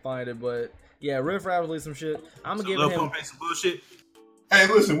 I can't find it, but yeah, Riff Raff released some shit. I'm gonna give Lil him. Pump ain't some bullshit. Hey,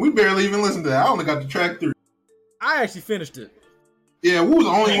 listen, we barely even listened to that. I only got to track 3. I actually finished it. Yeah, we was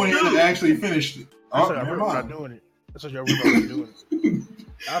the only one here that actually finished it. That's Oh, what never y'all mind. not doing it. That's what y'all really doing it.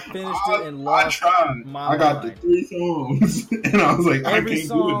 I finished it and lost tried. my I got the mind. 3 songs, and I was like, I Every can't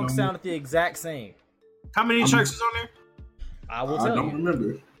do it no song more. sounded the exact same. How many tracks is on there? I will I tell don't you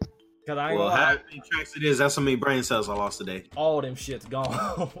remember. because I ain't Well, gonna how lie, many tracks it is? That's how many brain cells I lost today. all them shit's gone.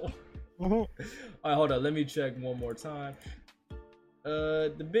 Mhm. All right, hold on. Let me check one more time.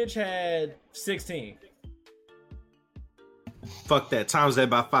 The bitch had 16. Fuck that. Times that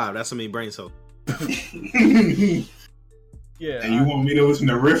by 5. That's how many brain cells. Yeah, And you want me to listen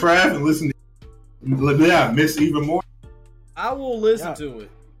to Riff Raff and listen to miss even more? I will listen Yeah. to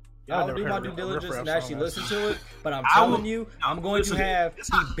it. Y'all I'll never do heard my a due Riff diligence Raff and actually song, listen to it. But I'm I telling will- you, I'm going to listen, have it's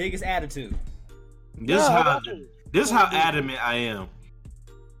the not- biggest attitude. This is how adamant I am.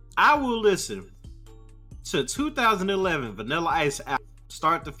 I will listen to 2011 Vanilla Ice album,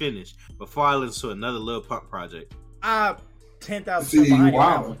 start to finish, before I listen to another Lil Pump project. 10,000 See, steps behind you you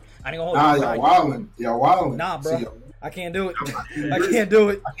on that wildin'. one. I ain't gonna Nah, hold y'all you. wildin'. Y'all wildin'. Nah, bro. See, I can't do it. I can't do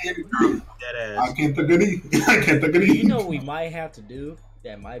it. I can't do it. That I ass. can't think of it. I can't think of it. You know what we might have to do?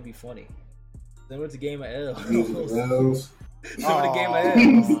 That might be funny. Similar to Game of L. Else. Similar to Game of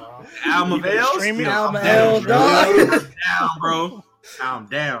L. Album of L's? streaming Yo, Album I'm L, down, bro. dog. Down, bro. I'm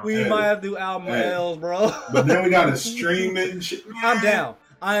down. We might have to do album of Hey. L's, bro. But then we gotta stream it and shit. I'm down.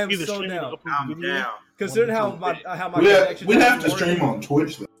 I am Either so stream it down. or upload I'm video. down. Considering how my Yeah, connections we have to working- stream on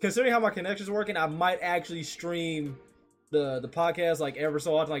Twitch though. Considering how my connection's working, I might actually stream the podcast like ever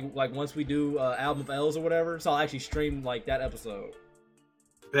so often, like once we do album of L's or whatever. So I'll actually stream like that episode.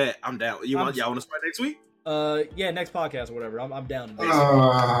 Bet. I'm down. Y'all want to start next week? Yeah, next podcast or whatever. I'm down to do it. Uh,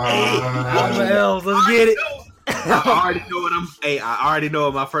 Album of L's, let's get it. I already know what I already know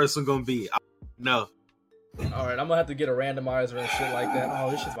what my first one gonna be. No. All right, I'm gonna have to get a randomizer and shit like that.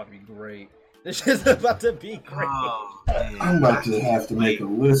 Oh, this shit's about to be great. This shit's about to be great. Oh, man. I'm about to have to make a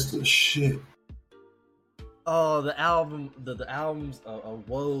list of shit. Oh, the album, the albums of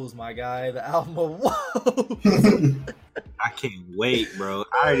woes, my guy. The album of woes. I can't wait, bro.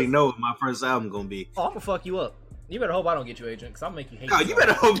 I already know what my first album gonna be. Oh, I'm gonna fuck you up. You better hope I don't get you, Agent, because I'll make you hate Oh, yourself. you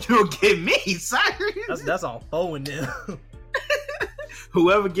better hope you don't get me, Cyrus. That's on phone now.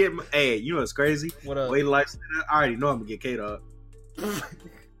 Whoever get my, hey, you know what's crazy? What up? Wait, like I already know I'm gonna get K-Dog.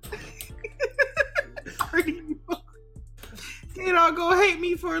 K-Dog gonna hate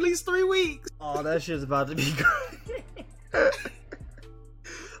me for at least 3 weeks. Oh, that shit's about to be great.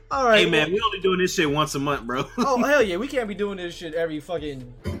 All right, Hey man, we only doing this shit once a month, bro. Oh hell yeah, we can't be doing this shit every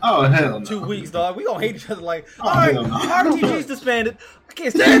fucking Oh hell no. 2 weeks, dog. We gonna hate each other like, Oh, all right, hell no. RTG's disbanded. I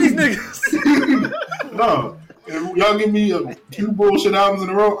can't stand these niggas. No. If y'all give me 2 bullshit albums in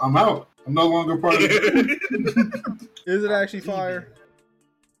a row, I'm out. I'm no longer part of it. Is it actually fire?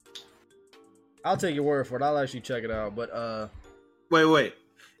 I'll take your word for it. I'll actually check it out. But Wait.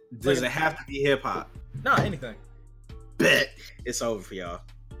 Does it have to be hip hop? nah, anything. Bet it's over for y'all.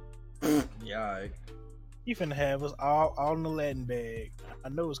 Yeah, alright. You finna have us all in the Latin bag. I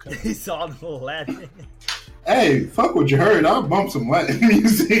know it's coming. He saw the little Latin. Hey, fuck what you heard. I'll bump some Latin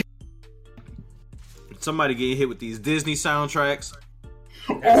music. Somebody getting hit with these Disney soundtracks.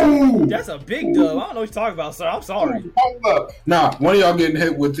 Oh! That's a big dub. I don't know what you're talking about, sir. I'm sorry. Hold up. Nah, one of y'all getting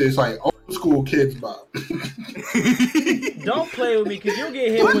hit with this like old school kids bop. Don't play with me because you'll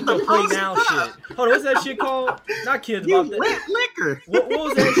get hit with the play now shit. Hold on, what's that shit called? Not kids You bop. lit liquor. What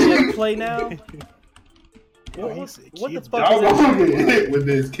was that shit? Play now? What He said the kids fuck Y'all was that gonna shit? get hit with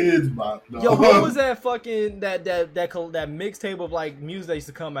this kids bop. Dog. Yo, what was that fucking that mixtape of like music that used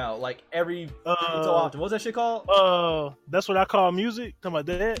to come out like every so often? What's that shit called? That's what I call music. Talking about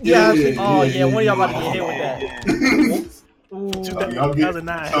that. Yeah, Yeah, oh yeah, yeah, one of y'all yeah, about to get hit with that. Ooh. Y'all get,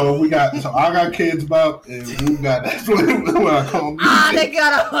 2009. so I got kids bop and we got that's what I call music. Ah, they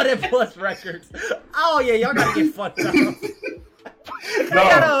got 100+ records. Oh yeah, y'all gotta get fucked up. They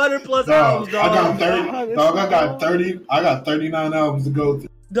got 100+ albums, I dog. got 30. I got 39 albums to go through.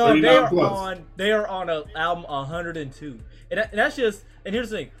 Dog, 39 plus. they are on an album 102, and that's just. And here's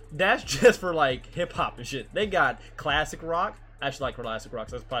the thing, that's just for like hip hop and shit. They got classic rock. I actually like classic rock,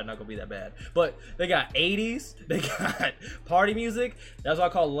 so that's probably not gonna be that bad. But they got 80s, they got party music. That's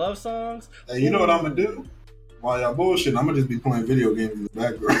what I call love songs. Hey, you know what I'm gonna do? While y'all bullshit, I'm gonna just be playing video games in the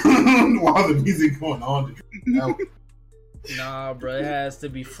background while the music going on. Nah, bro, it has to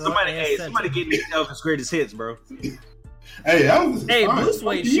be front and center. Somebody get me Elvis greatest hits, bro. Hey, Elvis. Hey, fine. Blue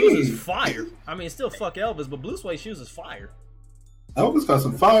Suede Fuck you. Shoes is fire. I mean, still fuck Elvis, but Blue Suede Shoes is fire. Elvis got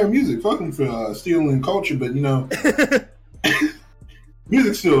some fire music. Fuck him for stealing culture, but you know,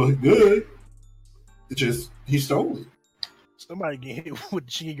 music's still good. It's just he stole it. Somebody get hit with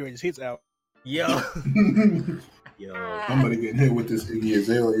the She Greatest Hits out. Yo, Yo, Somebody getting hit with this Iggy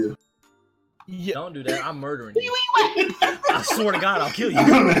Azalea. Yeah. don't do that. I'm murdering you. I swear to God, I'll kill you.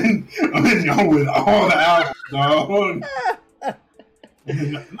 I'm in y'all with all the albums, dog.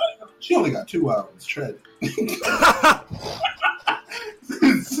 She only got 2 albums. Tragic.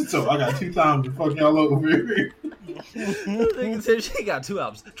 So I got 2 times to fuck y'all over here. Nigga said she got 2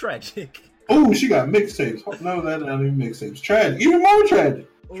 albums. Tragic. Oh, she got mixtapes. No, that not even mixtapes. Tragic. Even more tragic.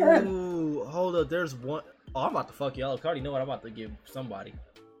 Tragic. Ooh, hold up. There's one. Oh, I'm about to fuck y'all. I already know what I'm about to give somebody.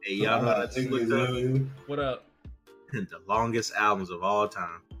 hey, y'all know I that's think the Azalea. What up? longest albums of all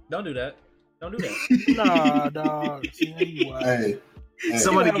time. Don't do that. Don't do that. Nah, dog. See, you wild. Hey. Hey.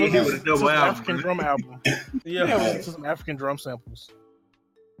 Somebody get hit with a Some double African album. drum album. Yeah. Hey. Some African drum samples.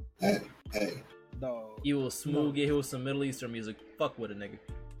 Hey. Dog. You will smooth get hit with some Middle Eastern music. Fuck with a nigga.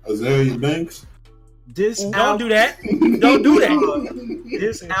 Azalea Banks. This Don't do that. Don't do that.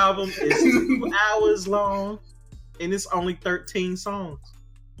 This album is 2 hours long. and it's only 13 songs.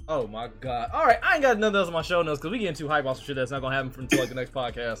 Oh my god! All right, I ain't got nothing else on my show notes because we getting too hype off some shit that's not gonna happen until like the next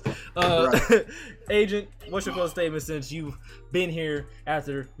podcast. Agent, what's your closing statement since you've been here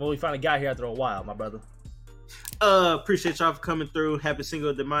after? Well, we finally got here after a while, my brother. Appreciate y'all for coming through. Happy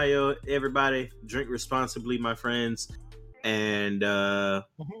Cinco de Mayo, everybody. Drink responsibly, my friends, and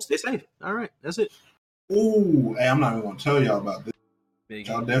stay safe. All right, that's it. Ooh, hey, I'm not even gonna tell y'all about this. Big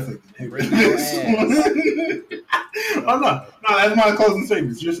Y'all definitely can hit Bring with your this. Oh no, that's my closing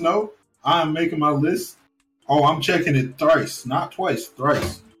statements. Just know I'm making my list. Oh, I'm checking it thrice, not twice,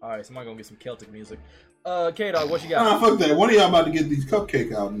 thrice. All right, somebody gonna get some Celtic music. K-Dog, what you Nah, got? fuck that. One of y'all about to get these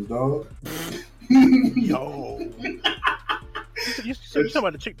cupcake albums, dog. Yo. You talking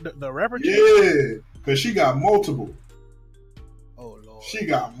about the chick, the rapper chick? Yeah, because she got multiple. Oh, Lord. She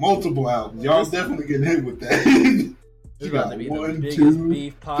got multiple albums. Y'all definitely getting hit with that. This She about got to be one, the biggest two,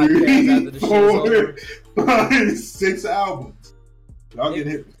 beef podcast after the shit's over. 4, 6 albums. Y'all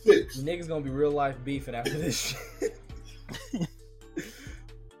getting hit with 6. Niggas gonna be real life beefing after this shit.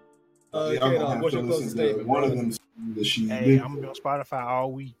 Y'all gonna K-Dog, have what's to your listen closing to statement? one of brother? them that she Hey, did. I'm gonna be on Spotify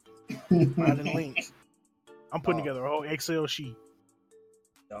all week. Finding links. I'm putting Oh. together a whole Excel sheet.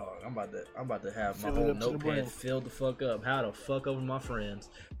 Dog, I'm about to have my Fill it whole up to the brim. notepad filled the fuck up. How to fuck over my friends.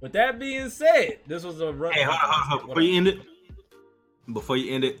 With that being said, this was a run. Hey, hold on. Before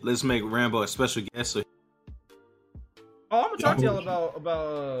you end it, let's make Rambo a special guest. So Oh, I'm gonna talk to y'all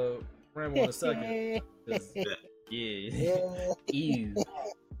about Rambo in a second. 'Cause- yeah. Ew.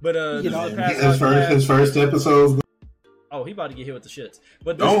 But this is the Pass Out His first episode. Oh, he about to get hit with the shits.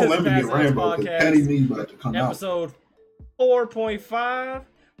 But this Don't is let the me Pass get Out Rambo because Petty podcast, Me about to come out. episode 4.5.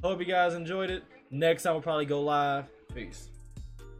 Hope you guys enjoyed it. Next time we'll probably go live. Peace.